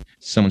what?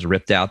 Someone's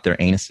ripped out their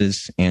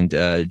anuses and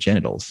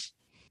genitals.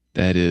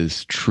 That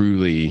is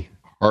truly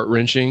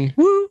heart-wrenching.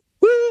 Woo,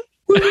 woo,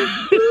 woo,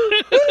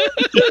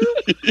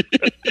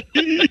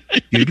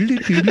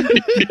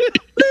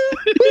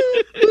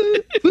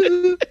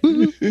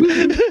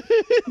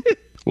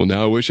 Well,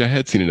 now I wish I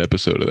had seen an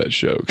episode of that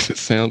show because it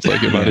sounds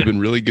like it might have been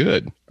really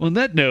good. Well, on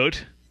that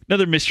note,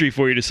 another mystery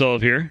for you to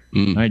solve here.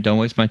 All right, don't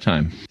waste my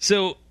time.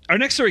 So our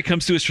next story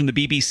comes to us from the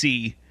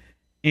BBC,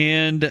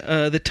 and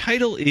the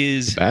title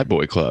is... Bad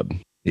Boy Club.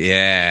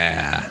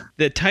 Yeah.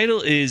 The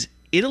title is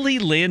Italy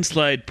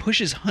Landslide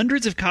Pushes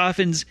Hundreds of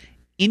Coffins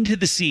into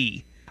the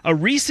Sea. A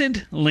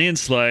recent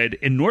landslide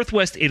in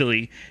northwest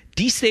Italy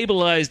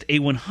destabilized a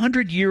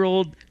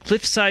 100-year-old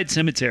cliffside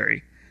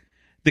cemetery.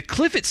 The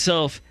cliff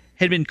itself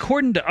had been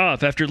cordoned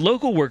off after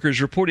local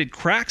workers reported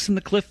cracks in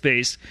the cliff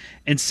face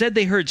and said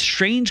they heard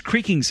strange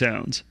creaking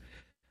sounds.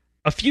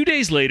 A few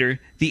days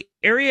later, the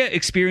area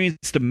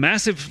experienced a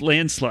massive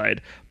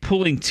landslide,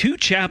 pulling 2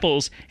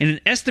 chapels and an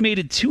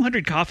estimated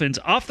 200 coffins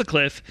off the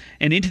cliff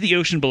and into the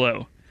ocean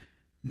below.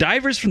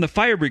 Divers from the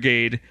fire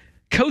brigade,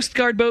 Coast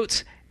Guard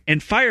boats, and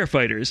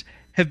firefighters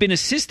have been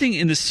assisting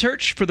in the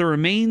search for the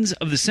remains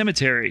of the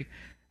cemetery.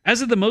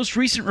 As of the most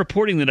recent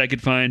reporting that I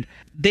could find,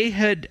 they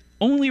had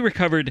only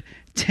recovered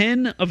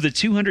 10 of the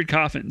 200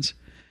 coffins.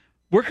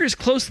 Workers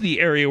close to the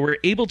area were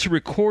able to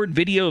record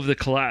video of the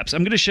collapse.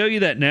 I'm going to show you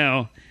that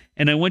now,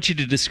 and I want you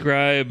to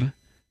describe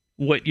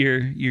what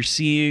you're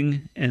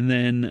seeing, and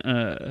then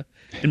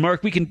and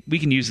Mark, we can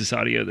use this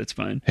audio. That's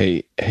fine.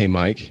 Hey,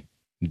 Mike,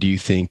 do you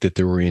think that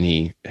there were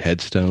any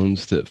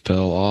headstones that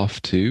fell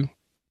off too?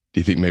 Do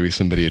you think maybe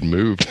somebody had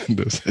moved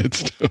those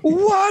headstones?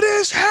 What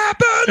is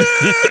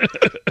happening?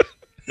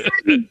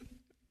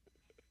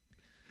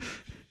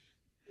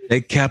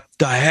 They kept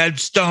the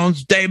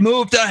headstones. They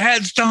moved the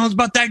headstones,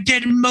 but they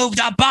didn't move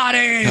the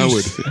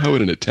bodies. How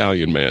would an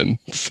Italian man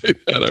say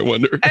that, I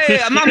wonder? Hey,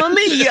 mamma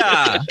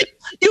mia!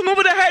 You move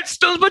the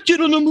headstones, but you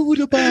don't move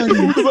the bodies.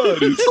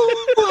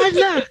 What's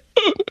that?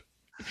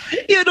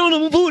 You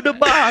don't move the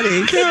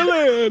bodies.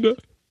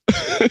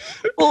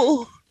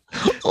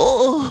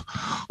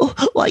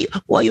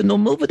 Why you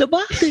don't move the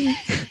body?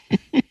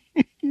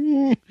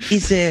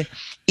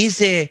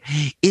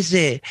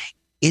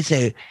 It's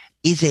a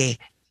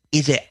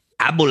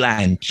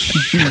avalanche.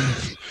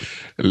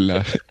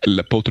 La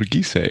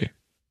Portuguese.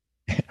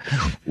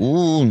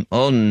 Ooh,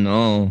 oh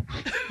no.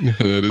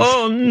 That is-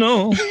 Oh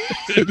no.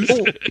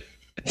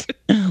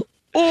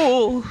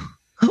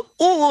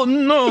 Oh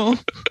no.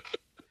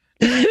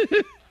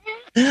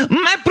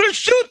 My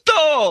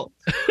prosciutto.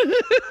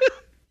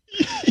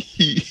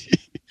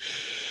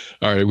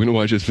 All right, we're gonna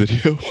watch this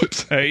video. All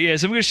right, yeah,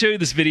 so I'm going to show you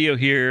this video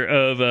here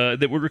of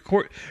that were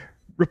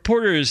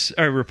workers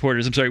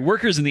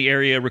in the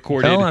area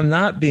recorded. No, I'm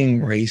not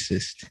being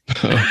racist.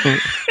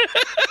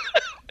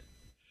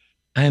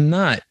 I'm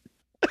not.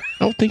 I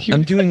don't think you.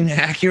 I'm doing an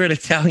accurate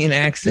Italian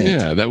accent.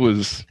 Yeah, that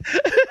was.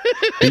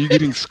 Are you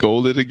getting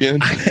scolded again?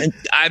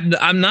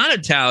 I'm not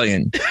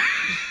Italian.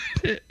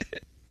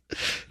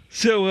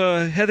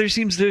 So Heather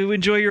seems to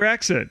enjoy your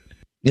accent.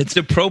 It's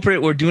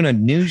appropriate. We're doing a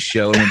news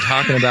show and we're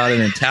talking about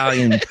an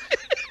Italian.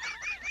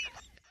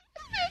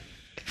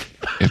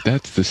 If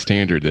that's the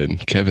standard, then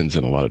Kevin's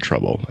in a lot of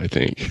trouble, I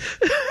think.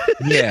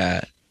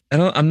 Yeah.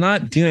 I'm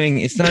not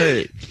doing. It's not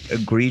an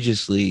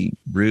egregiously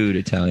rude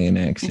Italian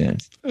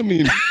accent. I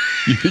mean,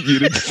 you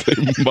didn't say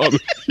mother.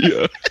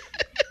 Yeah.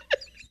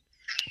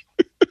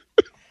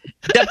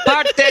 Da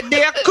parte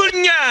de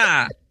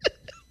Acuna.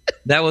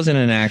 That wasn't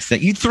an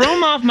accent. You throw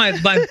him off my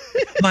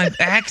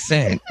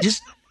accent.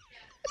 Just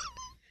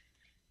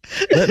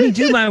let me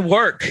do my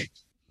work.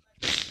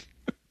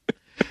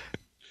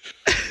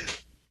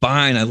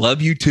 Fine, I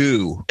love you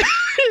too.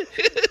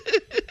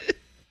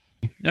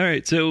 All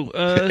right, so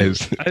I'm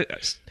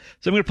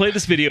going to play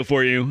this video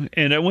for you,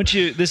 and I want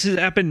you. This has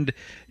happened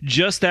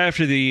just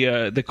after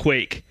the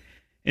quake,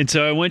 and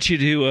so I want you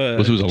to. It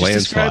was a just describe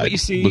landslide. what you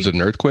see. Was it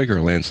an earthquake or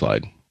a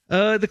landslide?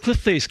 The cliff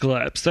face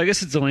collapsed. I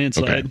guess it's a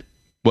landslide. Okay.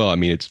 Well, I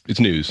mean, it's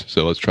news,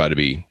 so let's try to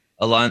be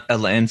A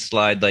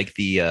landslide like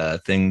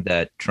the thing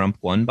that Trump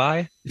won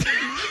by?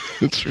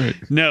 That's right.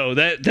 No,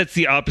 that's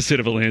the opposite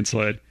of a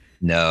landslide.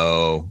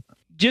 No.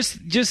 Just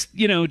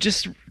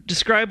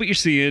describe what you're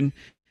seing,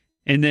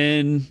 and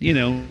then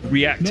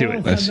react to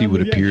it. I see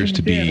what appears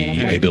to be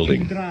a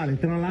building. Is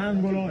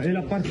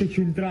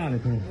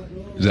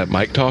that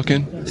Mike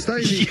talking?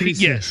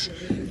 Yes.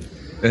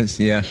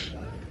 Yeah.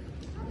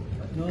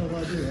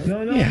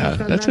 Yeah,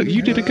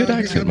 you did a good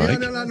accent, Mike.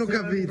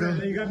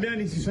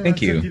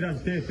 Thank you.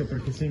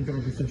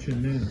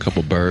 A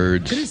couple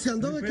birds.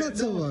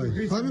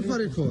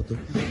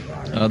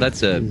 Oh,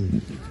 that's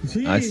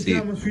I see.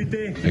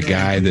 A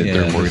guy that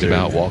they're worried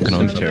about walking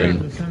on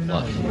something.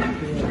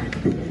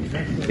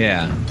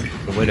 Yeah.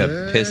 A way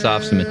to piss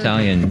off some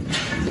Italian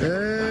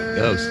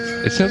ghosts.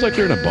 It sounds like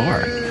they're in a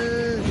bar.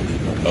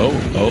 Oh.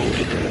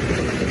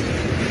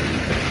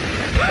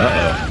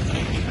 Uh-oh.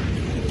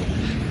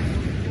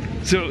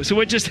 So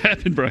what just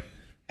happened, bro?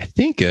 I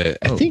think a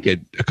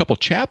couple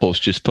chapels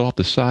just fell off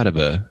the side of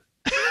a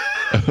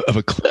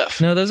cliff.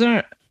 No, those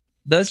aren't.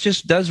 Those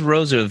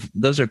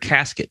are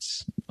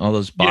caskets. All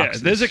those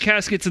boxes. Yeah, those are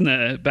caskets in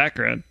the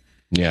background.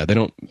 Yeah, they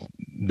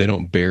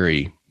don't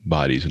bury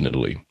bodies in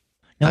Italy.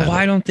 Now,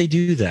 why don't they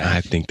do that?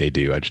 I think they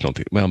do. I just don't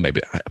think. Well,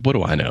 maybe. What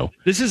do I know?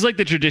 This is like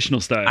the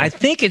traditional style. I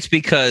think it's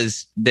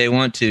because they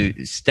want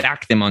to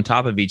stack them on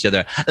top of each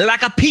other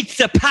like a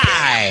pizza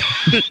pie.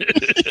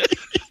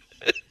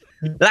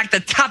 Like the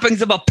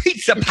toppings of a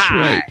pizza pie.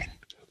 Right.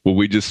 Well,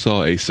 we just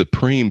saw a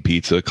supreme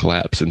pizza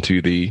collapse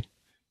into the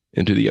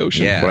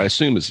ocean. Yeah. What I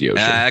assume is the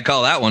ocean. I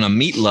call that one a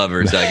meat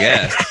lovers, I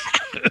guess.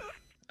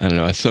 I don't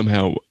know. I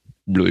somehow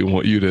really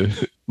want you to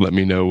let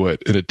me know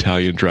what an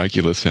Italian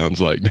Dracula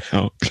sounds like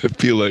now. I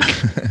feel like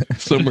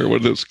somewhere in one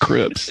of those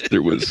crypts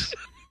there was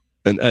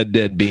a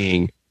dead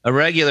being. A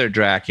regular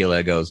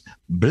Dracula goes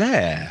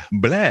blah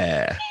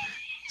blah.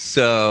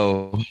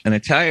 So an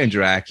Italian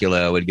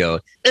Dracula would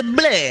go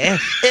blah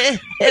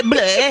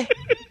blah.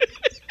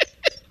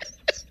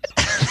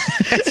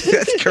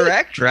 That's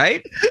correct,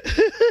 right?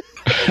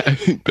 I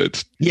think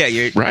that's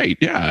you're right.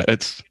 Yeah,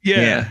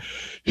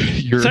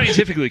 you're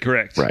scientifically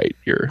correct. Right.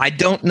 I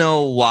don't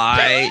know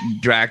why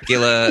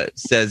Dracula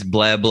says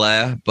blah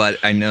blah, but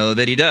I know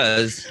that he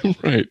does.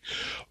 Right.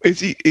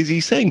 Is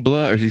he saying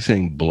blood or is he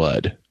saying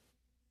blood?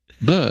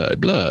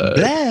 Blood. Blah.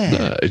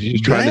 Is he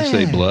just trying to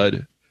say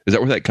blood? Is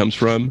that where that comes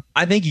from?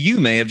 I think you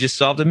may have just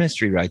solved a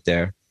mystery right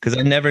there because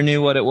I never knew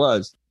what it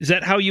was. Is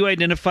that how you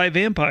identify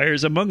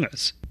vampires among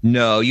us?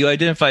 No, you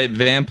identify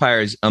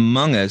vampires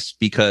among us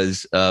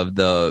because of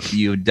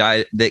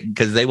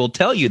because they will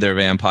tell you they're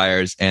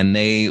vampires and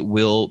they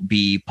will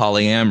be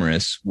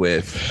polyamorous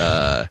with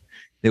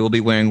they will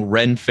be wearing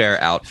Ren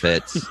Fair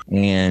outfits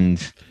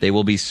and they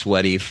will be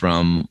sweaty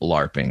from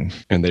LARPing.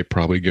 And they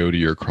probably go to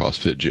your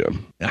CrossFit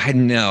gym. I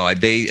know. I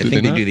think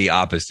they do the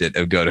opposite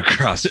of go to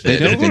CrossFit. They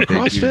don't go to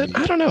CrossFit?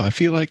 I don't know. I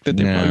feel like that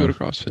they probably go to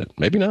CrossFit.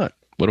 Maybe not.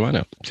 What do I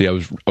know? See, I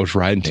was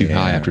riding too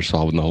high after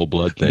solving the whole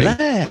blood thing.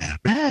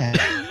 Blah.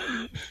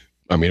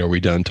 I mean, are we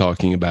done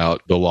talking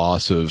about the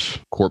loss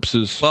of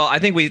corpses? Well, I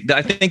think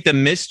the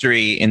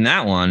mystery in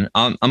that one,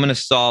 I'm going to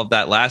solve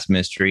that last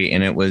mystery,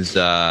 and it was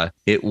the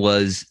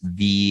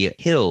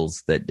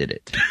hills that did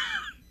it.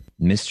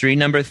 Mystery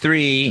number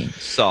 3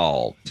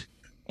 solved.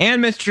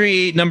 And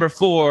mystery number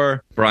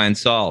 4, Brian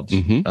solved.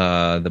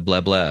 The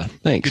blah blah.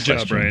 Thanks. Good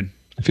job, Brian.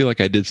 I feel like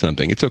I did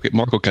something. It's okay.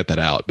 Mark will cut that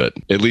out, but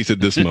at least at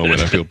this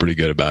moment, I feel pretty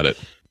good about it.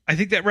 I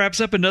think that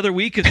wraps up another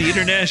week of the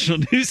International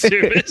News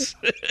Service.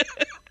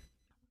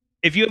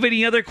 If you have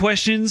any other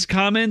questions,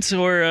 comments,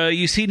 or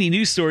you see any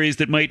news stories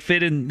that might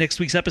fit in next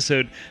week's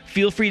episode,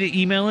 feel free to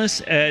email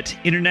us at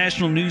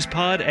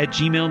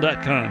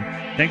internationalnewspod@gmail.com.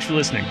 Thanks for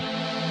listening.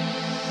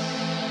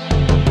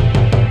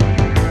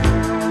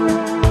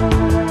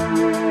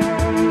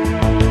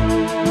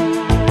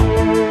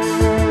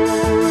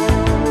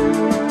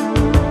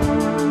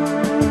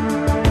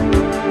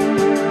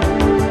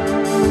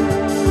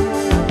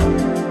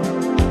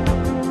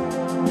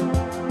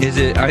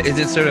 Is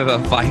it sort of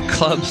a Fight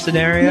Club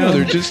scenario? No,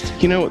 they're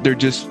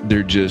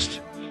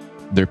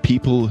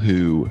people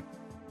who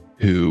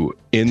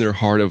in their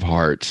heart of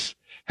hearts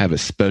have a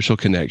special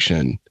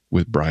connection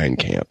with Brian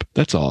Camp.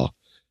 That's all.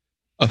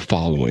 A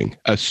following,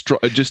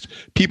 just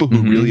people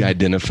who really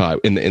identify,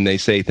 and they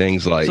say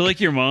things like, "So, like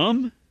your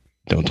mom."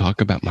 Don't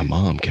talk about my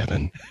mom,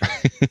 Kevin.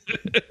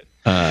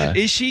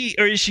 Is she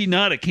or is she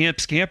not a camp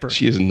scamper?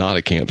 She is not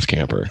a camp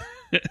scamper.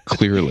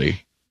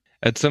 Clearly.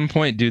 At some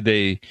point, do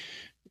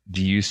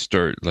you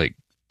start like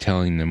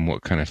telling them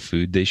what kind of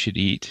food they should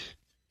eat?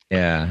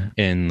 Yeah.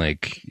 And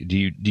like, do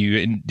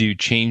you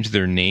change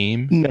their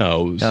name?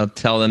 No. I'll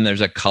tell them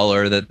there's a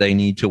color that they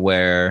need to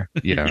wear.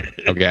 Yeah.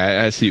 Okay.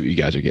 I see what you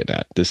guys are getting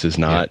at. This is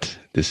not,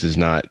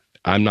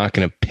 I'm not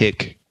going to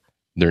pick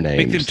their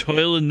names. Make them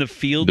toil in the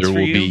fields for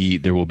you?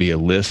 There will be a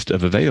list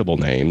of available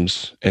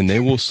names, and they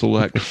will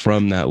select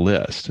from that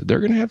list. They're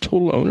going to have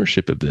total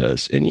ownership of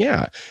this. And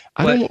yeah,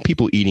 I don't want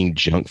people eating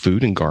junk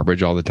food and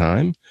garbage all the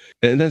time.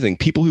 And another thing,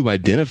 people who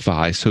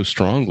identify so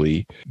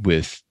strongly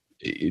with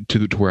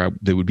to where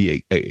they would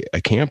be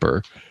a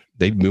camper,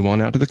 they'd move on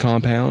out to the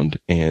compound,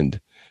 and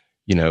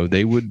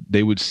they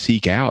would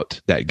seek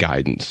out that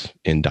guidance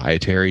in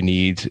dietary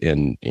needs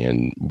and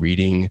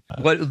reading.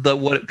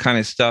 What kind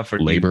of stuff are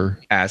labor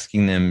you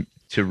asking them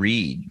to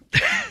read?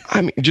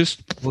 I mean,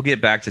 we'll get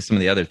back to some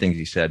of the other things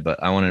you said,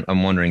 but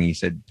I'm wondering, you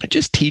said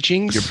just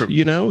teachings,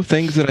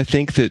 things that I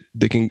think that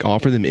they can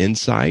offer them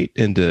insight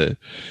into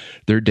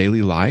their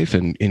daily life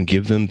and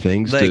give them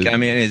things like,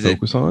 to is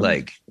focus it on.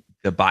 Like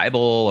the Bible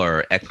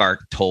or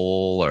Eckhart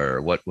Tolle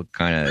or what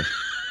kind of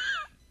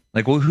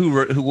like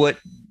what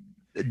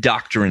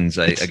doctrines,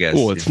 I guess.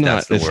 Well, it's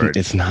not.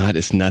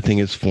 It's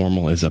nothing as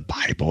formal as a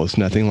Bible. It's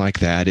nothing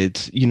like that.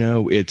 It's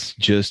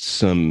just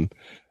some.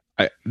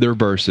 They're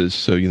verses.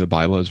 So the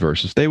Bible has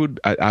verses.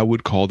 I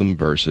would call them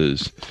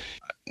verses.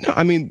 No,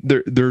 I mean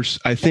there's.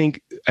 I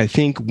think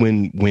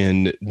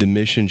when the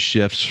mission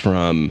shifts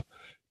from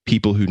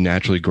people who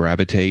naturally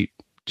gravitate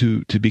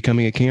to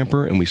becoming a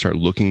camper, and we start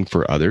looking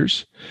for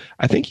others,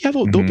 I think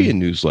there'll be a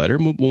newsletter.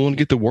 We'll want to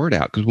get the word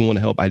out because we want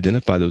to help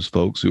identify those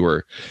folks who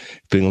are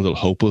feeling a little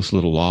hopeless, a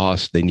little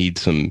lost. They need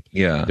some.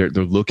 Yeah, they're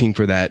looking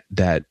for that.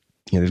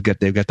 They've got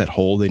that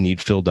hole they need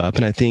filled up,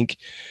 and I think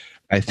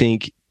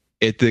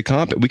at the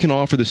comp we can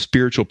offer the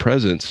spiritual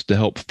presence to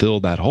help fill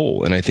that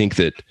hole, and I think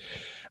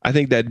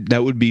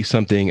that would be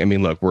something. I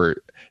mean, look,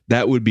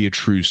 that would be a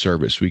true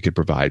service we could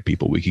provide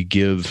people. We could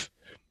give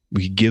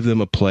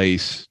them a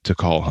place to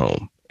call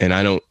home. And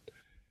I don't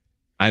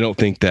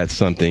think that's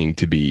something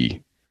to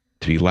be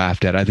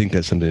laughed at. I think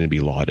that's something to be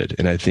lauded.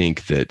 And I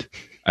think that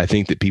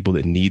people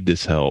that need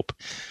this help,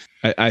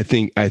 I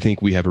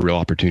think we have a real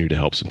opportunity to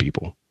help some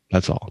people.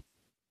 That's all.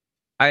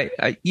 I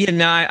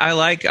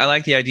like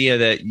the idea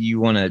that you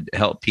want to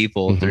help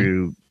people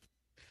through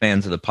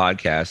fans of the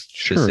podcast,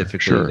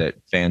 specifically that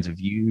fans of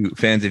you,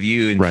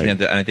 and right.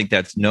 And I think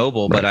that's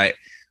noble. Right. But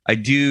I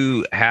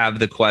do have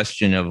the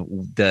question of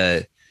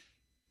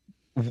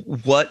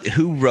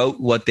who wrote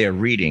what they're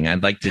reading.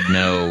 I'd like to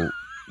know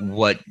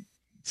what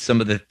some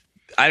of the,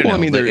 I don't know. I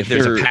mean, if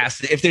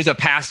there's a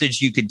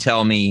passage you could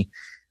tell me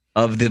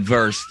of the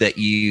verse that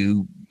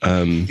you,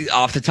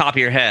 off the top of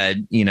your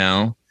head,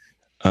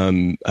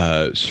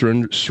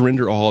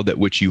 surrender all that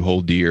which you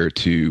hold dear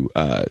to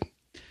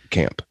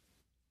camp.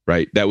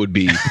 Right. That would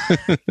be.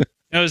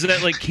 Now, is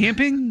that like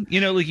camping?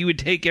 Like you would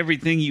take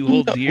everything you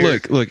hold dear.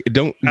 Look,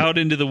 don't out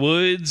into the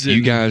woods.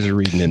 You guys are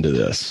reading into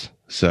this.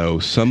 So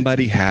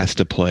somebody has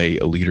to play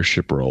a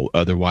leadership role.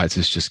 Otherwise,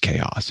 it's just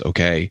chaos.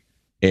 Okay.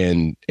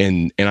 And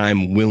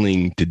I'm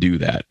willing to do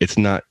that. It's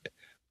not,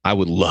 I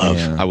would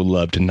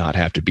love to not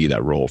have to be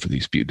that role for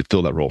these people, to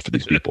fill that role for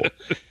these people.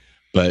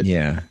 But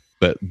they're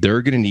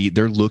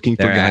looking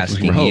for guidance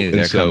for hope.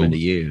 They're coming to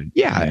you.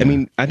 Yeah. I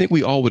mean, I think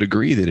we all would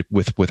agree that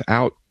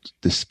without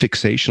this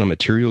fixation on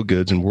material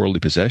goods and worldly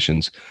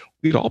possessions,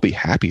 we'd all be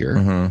happier.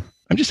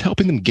 I'm just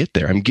helping them get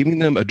there. I'm giving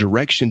them a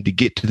direction to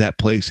get to that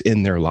place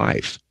in their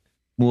life.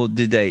 Well,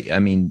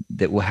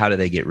 how do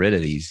they get rid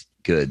of these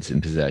goods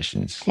and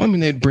possessions? Well, I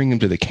mean, they'd bring them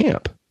to the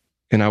camp,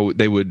 and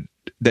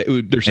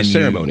there's a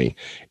ceremony.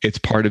 It's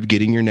part of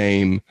getting your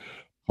name,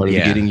 part of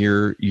getting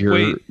your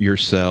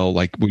cell,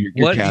 like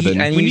your cabin.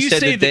 When you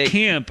say the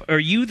camp, are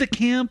you the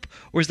camp,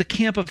 or is the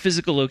camp a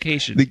physical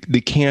location?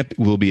 The camp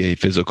will be a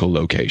physical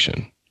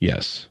location.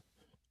 Yes.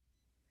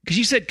 because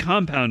you said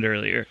compound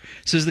earlier.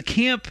 So is the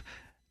camp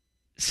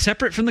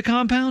separate from the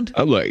compound?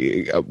 Look,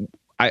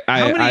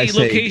 How many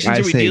locations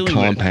are we dealing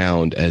with?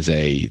 Compound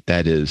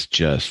that is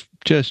just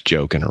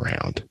joking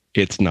around.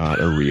 It's not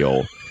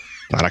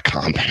not a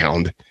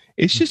compound.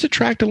 It's just a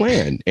tract of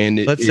land.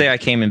 And let's say I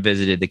came and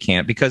visited the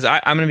camp, because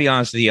I'm going to be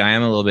honest with you, I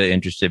am a little bit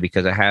interested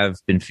because I have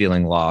been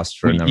feeling lost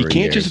for a number of years.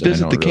 You can't just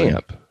visit the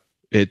camp.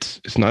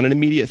 It's not an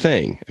immediate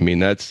thing. I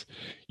mean,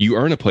 you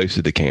earn a place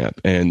at the camp,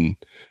 and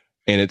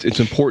it's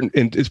important,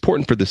 and it's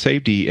important for the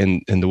safety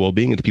and the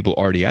well-being of the people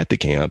already at the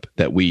camp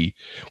that we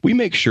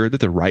make sure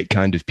that the right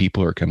kind of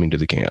people are coming to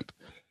the camp.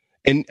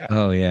 And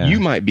you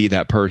might be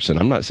that person.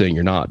 I'm not saying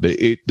you're not, but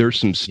there's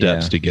some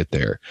steps to get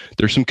there.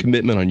 There's some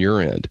commitment on your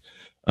end.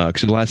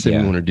 Because the last thing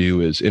we want to do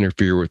is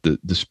interfere with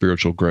the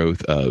spiritual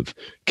growth of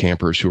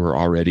campers who are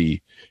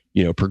already,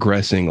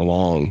 progressing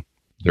along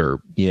their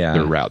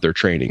route, their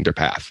training, their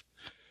path,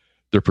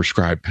 their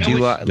prescribed path.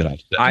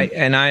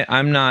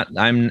 I'm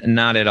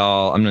not at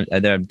all. I'm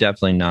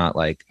definitely not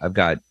like I've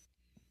got.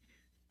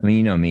 I mean,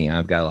 you know me.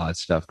 I've got a lot of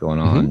stuff going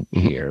on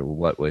here.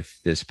 What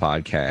with this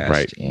podcast,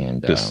 right?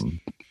 And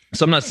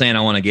so I'm not saying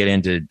I want to get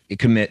into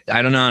commit.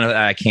 I don't know.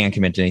 I can't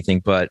commit to anything,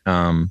 but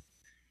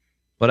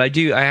I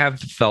do. I have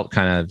felt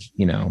kind of,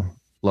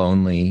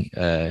 lonely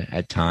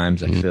at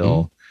times. I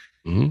feel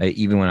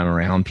even when I'm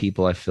around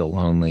people, I feel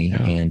lonely,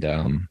 and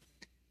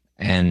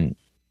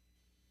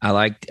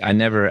I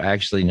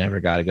never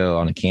got to go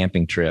on a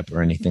camping trip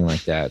or anything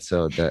like that.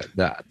 So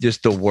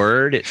just the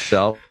word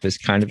itself is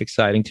kind of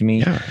exciting to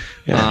me.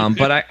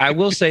 But I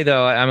will say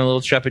though, I'm a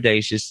little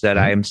trepidatious that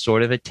I am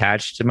sort of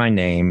attached to my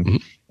name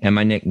and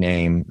my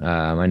nickname.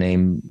 My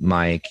name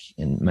Mike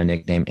and my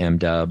nickname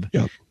M-Dub.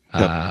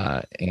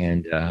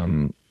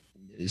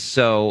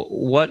 So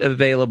what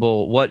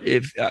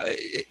if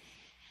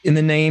in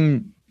the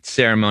name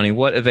ceremony,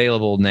 what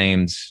available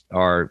names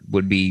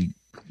would be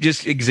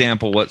just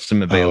example, what's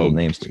some available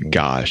names to me?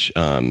 Gosh.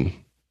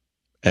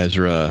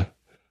 Ezra,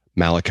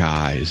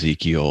 Malachi,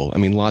 Ezekiel. I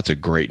mean, lots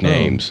of great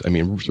names. I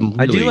mean, really,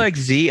 I do like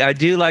Z. I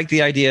do like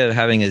the idea of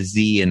having a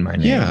Z in my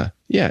name.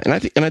 Yeah. And I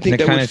think that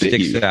kind would of fit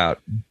sticks you. out.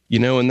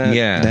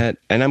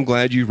 And I'm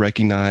glad you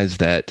recognize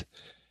that,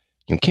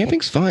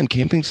 camping's fun.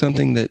 Camping's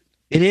something that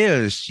it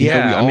is. We all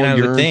I would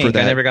yearn think for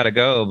that. I never got to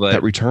go, but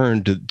that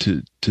return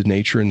to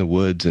nature in the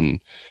woods and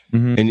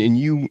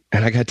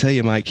I got to tell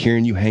you, Mike,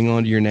 hearing you hang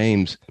on to your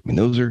names, I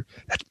mean,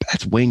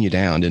 that's weighing you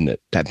down, isn't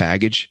it? That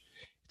baggage,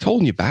 it's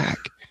holding you back.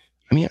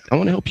 I mean, I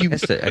want to help you. I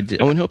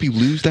want to help you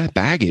lose that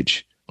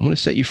baggage. I want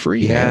to set you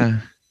free.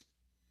 Man.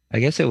 I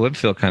guess it would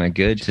feel kind of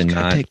good to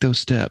not take those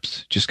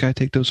steps. Just got to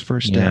take those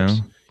first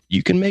steps.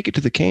 You can make it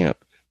to the camp.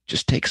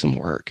 Just take some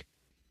work.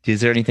 Is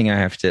there anything I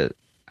have to?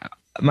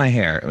 My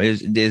hair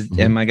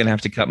am I going to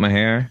have to cut my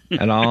hair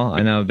at all?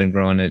 I know I've been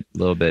growing it a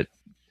little bit.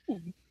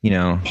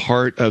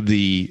 Part of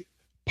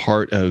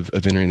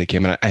entering the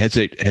camp, and I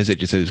hesitate to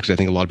say this because I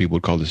think a lot of people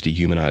would call this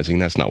dehumanizing.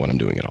 That's not what I'm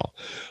doing at all.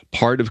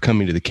 Part of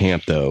coming to the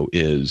camp, though,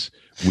 is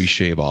we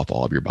shave off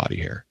all of your body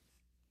hair,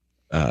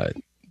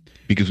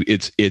 because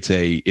it's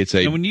a.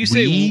 And when you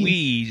say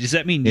we, does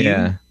that mean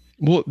you?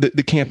 Well,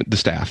 the camp, the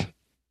staff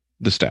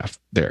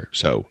there.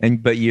 So,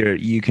 but you're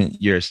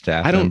a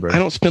staff member. I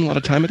don't spend a lot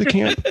of time at the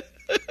camp,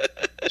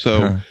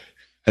 so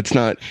it's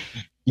not.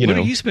 What are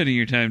you spending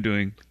your time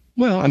doing?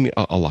 Well, I mean,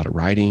 a lot of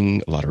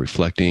writing, a lot of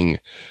reflecting,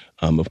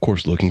 of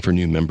course, looking for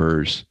new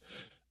members.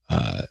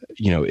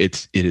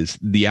 It is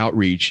the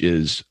outreach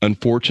is,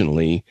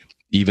 unfortunately,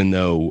 even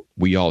though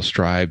we all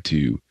strive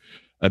to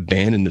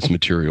abandon this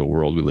material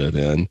world we live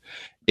in,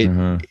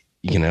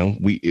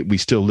 we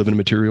still live in a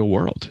material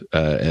world,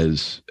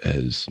 as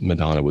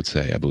Madonna would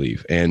say, I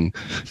believe. And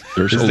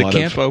there's is the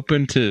camp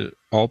open to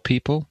all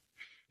people?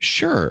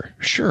 Sure.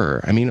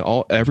 I mean,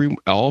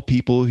 all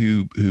people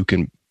who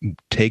can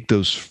take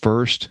those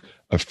first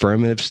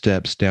affirmative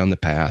steps down the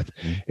path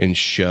and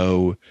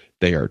show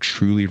they are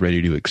truly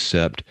ready to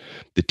accept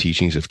the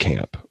teachings of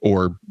camp,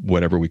 or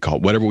whatever we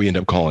end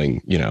up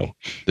calling,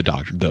 the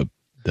doctor,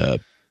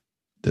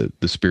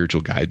 the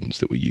spiritual guidance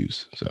that we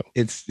use. So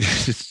it's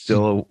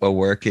still a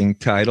working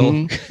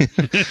title.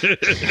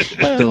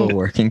 Still a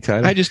working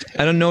title. I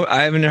don't know.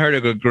 I haven't heard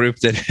of a group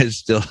that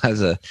still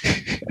has a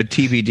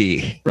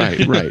TBD. Right.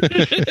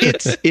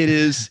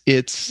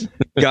 It's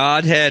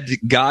Godhead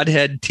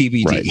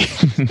TBD. Right.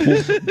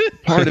 Well,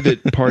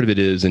 part of it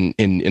is,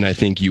 and I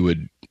think you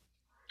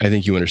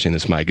understand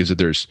this, Mike, is that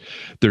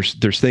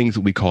there's things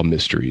that we call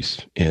mysteries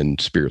in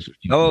spiritual.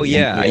 Oh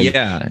yeah.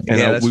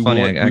 That's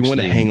funny. We want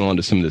to hang on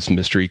to some of this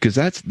mystery, because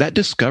that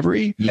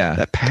discovery,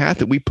 that path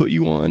that we put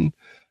you on,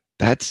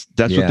 that's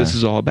what this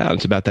is all about.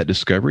 It's about that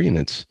discovery, and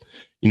it's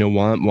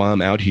while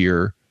I'm out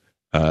here,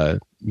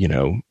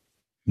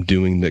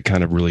 doing the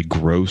kind of really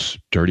gross,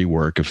 dirty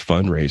work of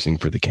fundraising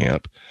for the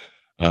camp.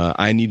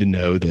 I need to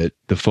know that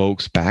the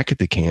folks back at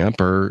the camp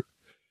are,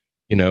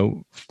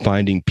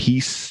 finding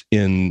peace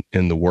in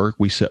the work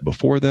we set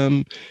before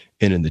them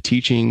and in the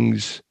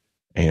teachings,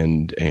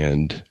 and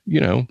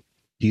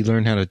Do you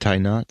learn how to tie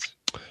knots?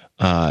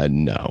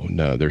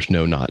 No, there's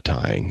no knot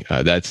tying.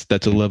 That's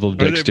a level of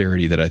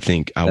dexterity that I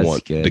think I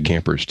want the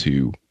campers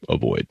to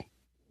avoid.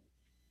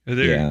 Are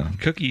there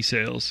cookie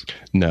sales?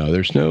 No,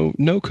 there's no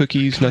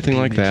cookies, nothing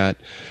like that.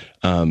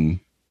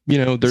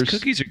 There's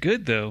cookies are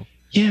good though.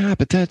 Yeah,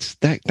 but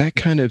that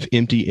kind of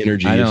empty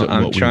energy.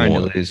 I'm trying to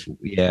lose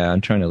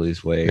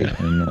weight. Yeah.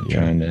 I'm not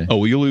trying to. Oh,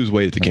 well, you'll lose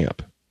weight at the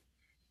camp.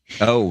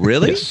 Oh,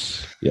 really?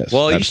 Yes.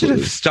 Well, absolutely. You should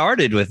have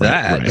started with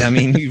that. Right. I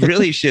mean, you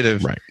really should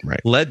have right.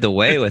 led the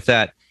way with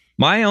that.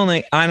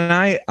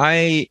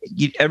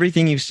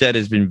 Everything you've said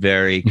has been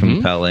very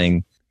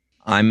compelling.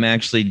 I'm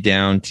actually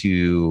down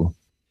to,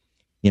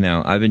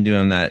 I've been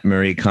doing that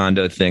Marie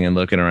Kondo thing and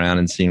looking around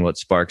and seeing what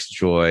sparks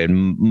joy,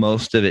 and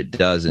most of it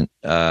doesn't.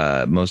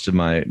 Most of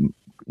my,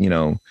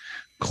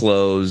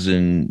 clothes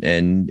and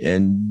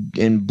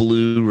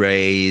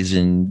Blu-rays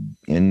and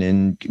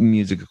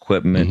music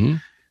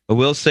equipment. I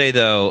will say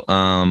though,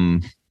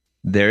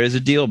 there is a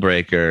deal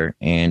breaker,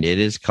 and it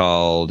is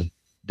called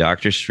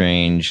Doctor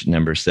Strange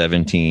number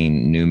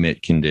 17, New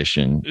Mint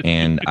Condition.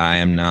 And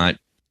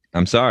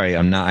I'm sorry,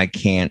 I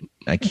can't.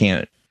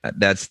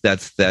 That's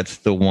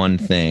the one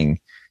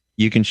thing.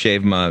 You can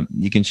shave my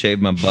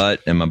butt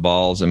and my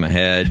balls and my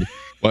head.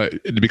 Well,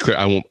 to be clear,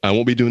 I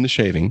won't be doing the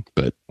shaving,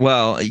 but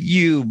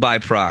you by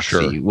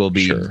proxy will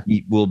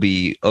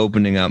be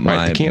opening up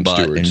my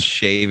butt and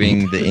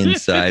shaving the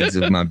insides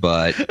of my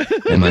butt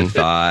and my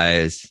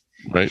thighs,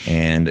 right,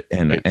 and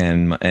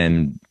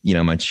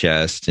my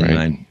chest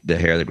and the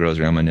hair that grows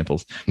around my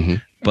nipples.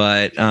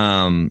 But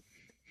I'm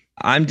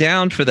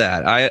down for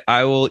that.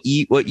 I will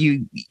eat what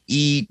you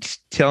eat.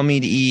 Tell me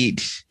to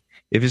eat.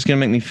 If it's gonna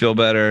make me feel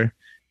better,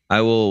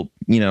 I will.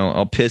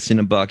 I'll piss in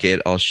a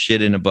bucket. I'll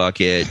shit in a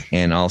bucket,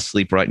 and I'll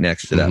sleep right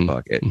next to that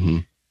bucket.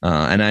 And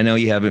I know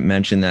you haven't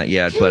mentioned that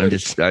yet, but I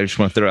just want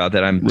to throw out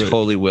that I'm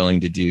totally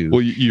willing to do.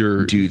 Well,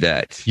 do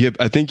that.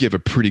 I think you have a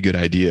pretty good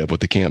idea of what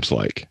the camp's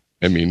like.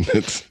 I mean,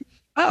 if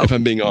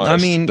I'm being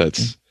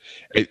honest,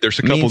 there's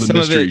a couple of the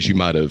mysteries you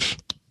might have.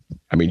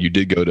 I mean, you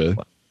did go to.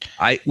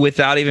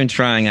 Without even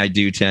trying, I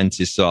do tend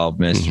to solve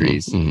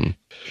mysteries.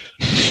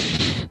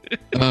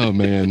 Oh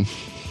man.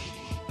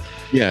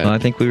 Yeah. Well, I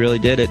think we really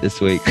did it this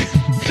week.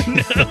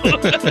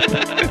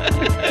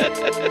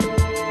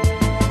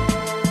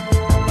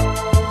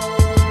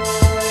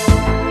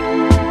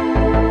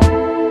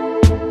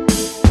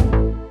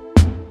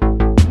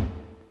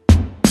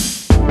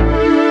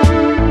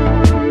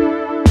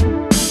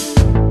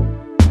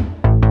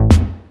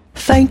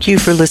 Thank you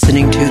for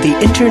listening to the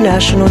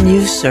International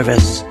News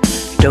Service.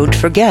 Don't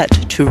forget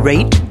to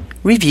rate,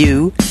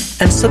 review,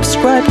 and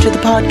subscribe to the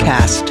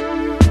podcast.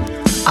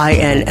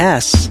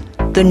 INS,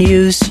 the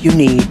news you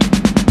need.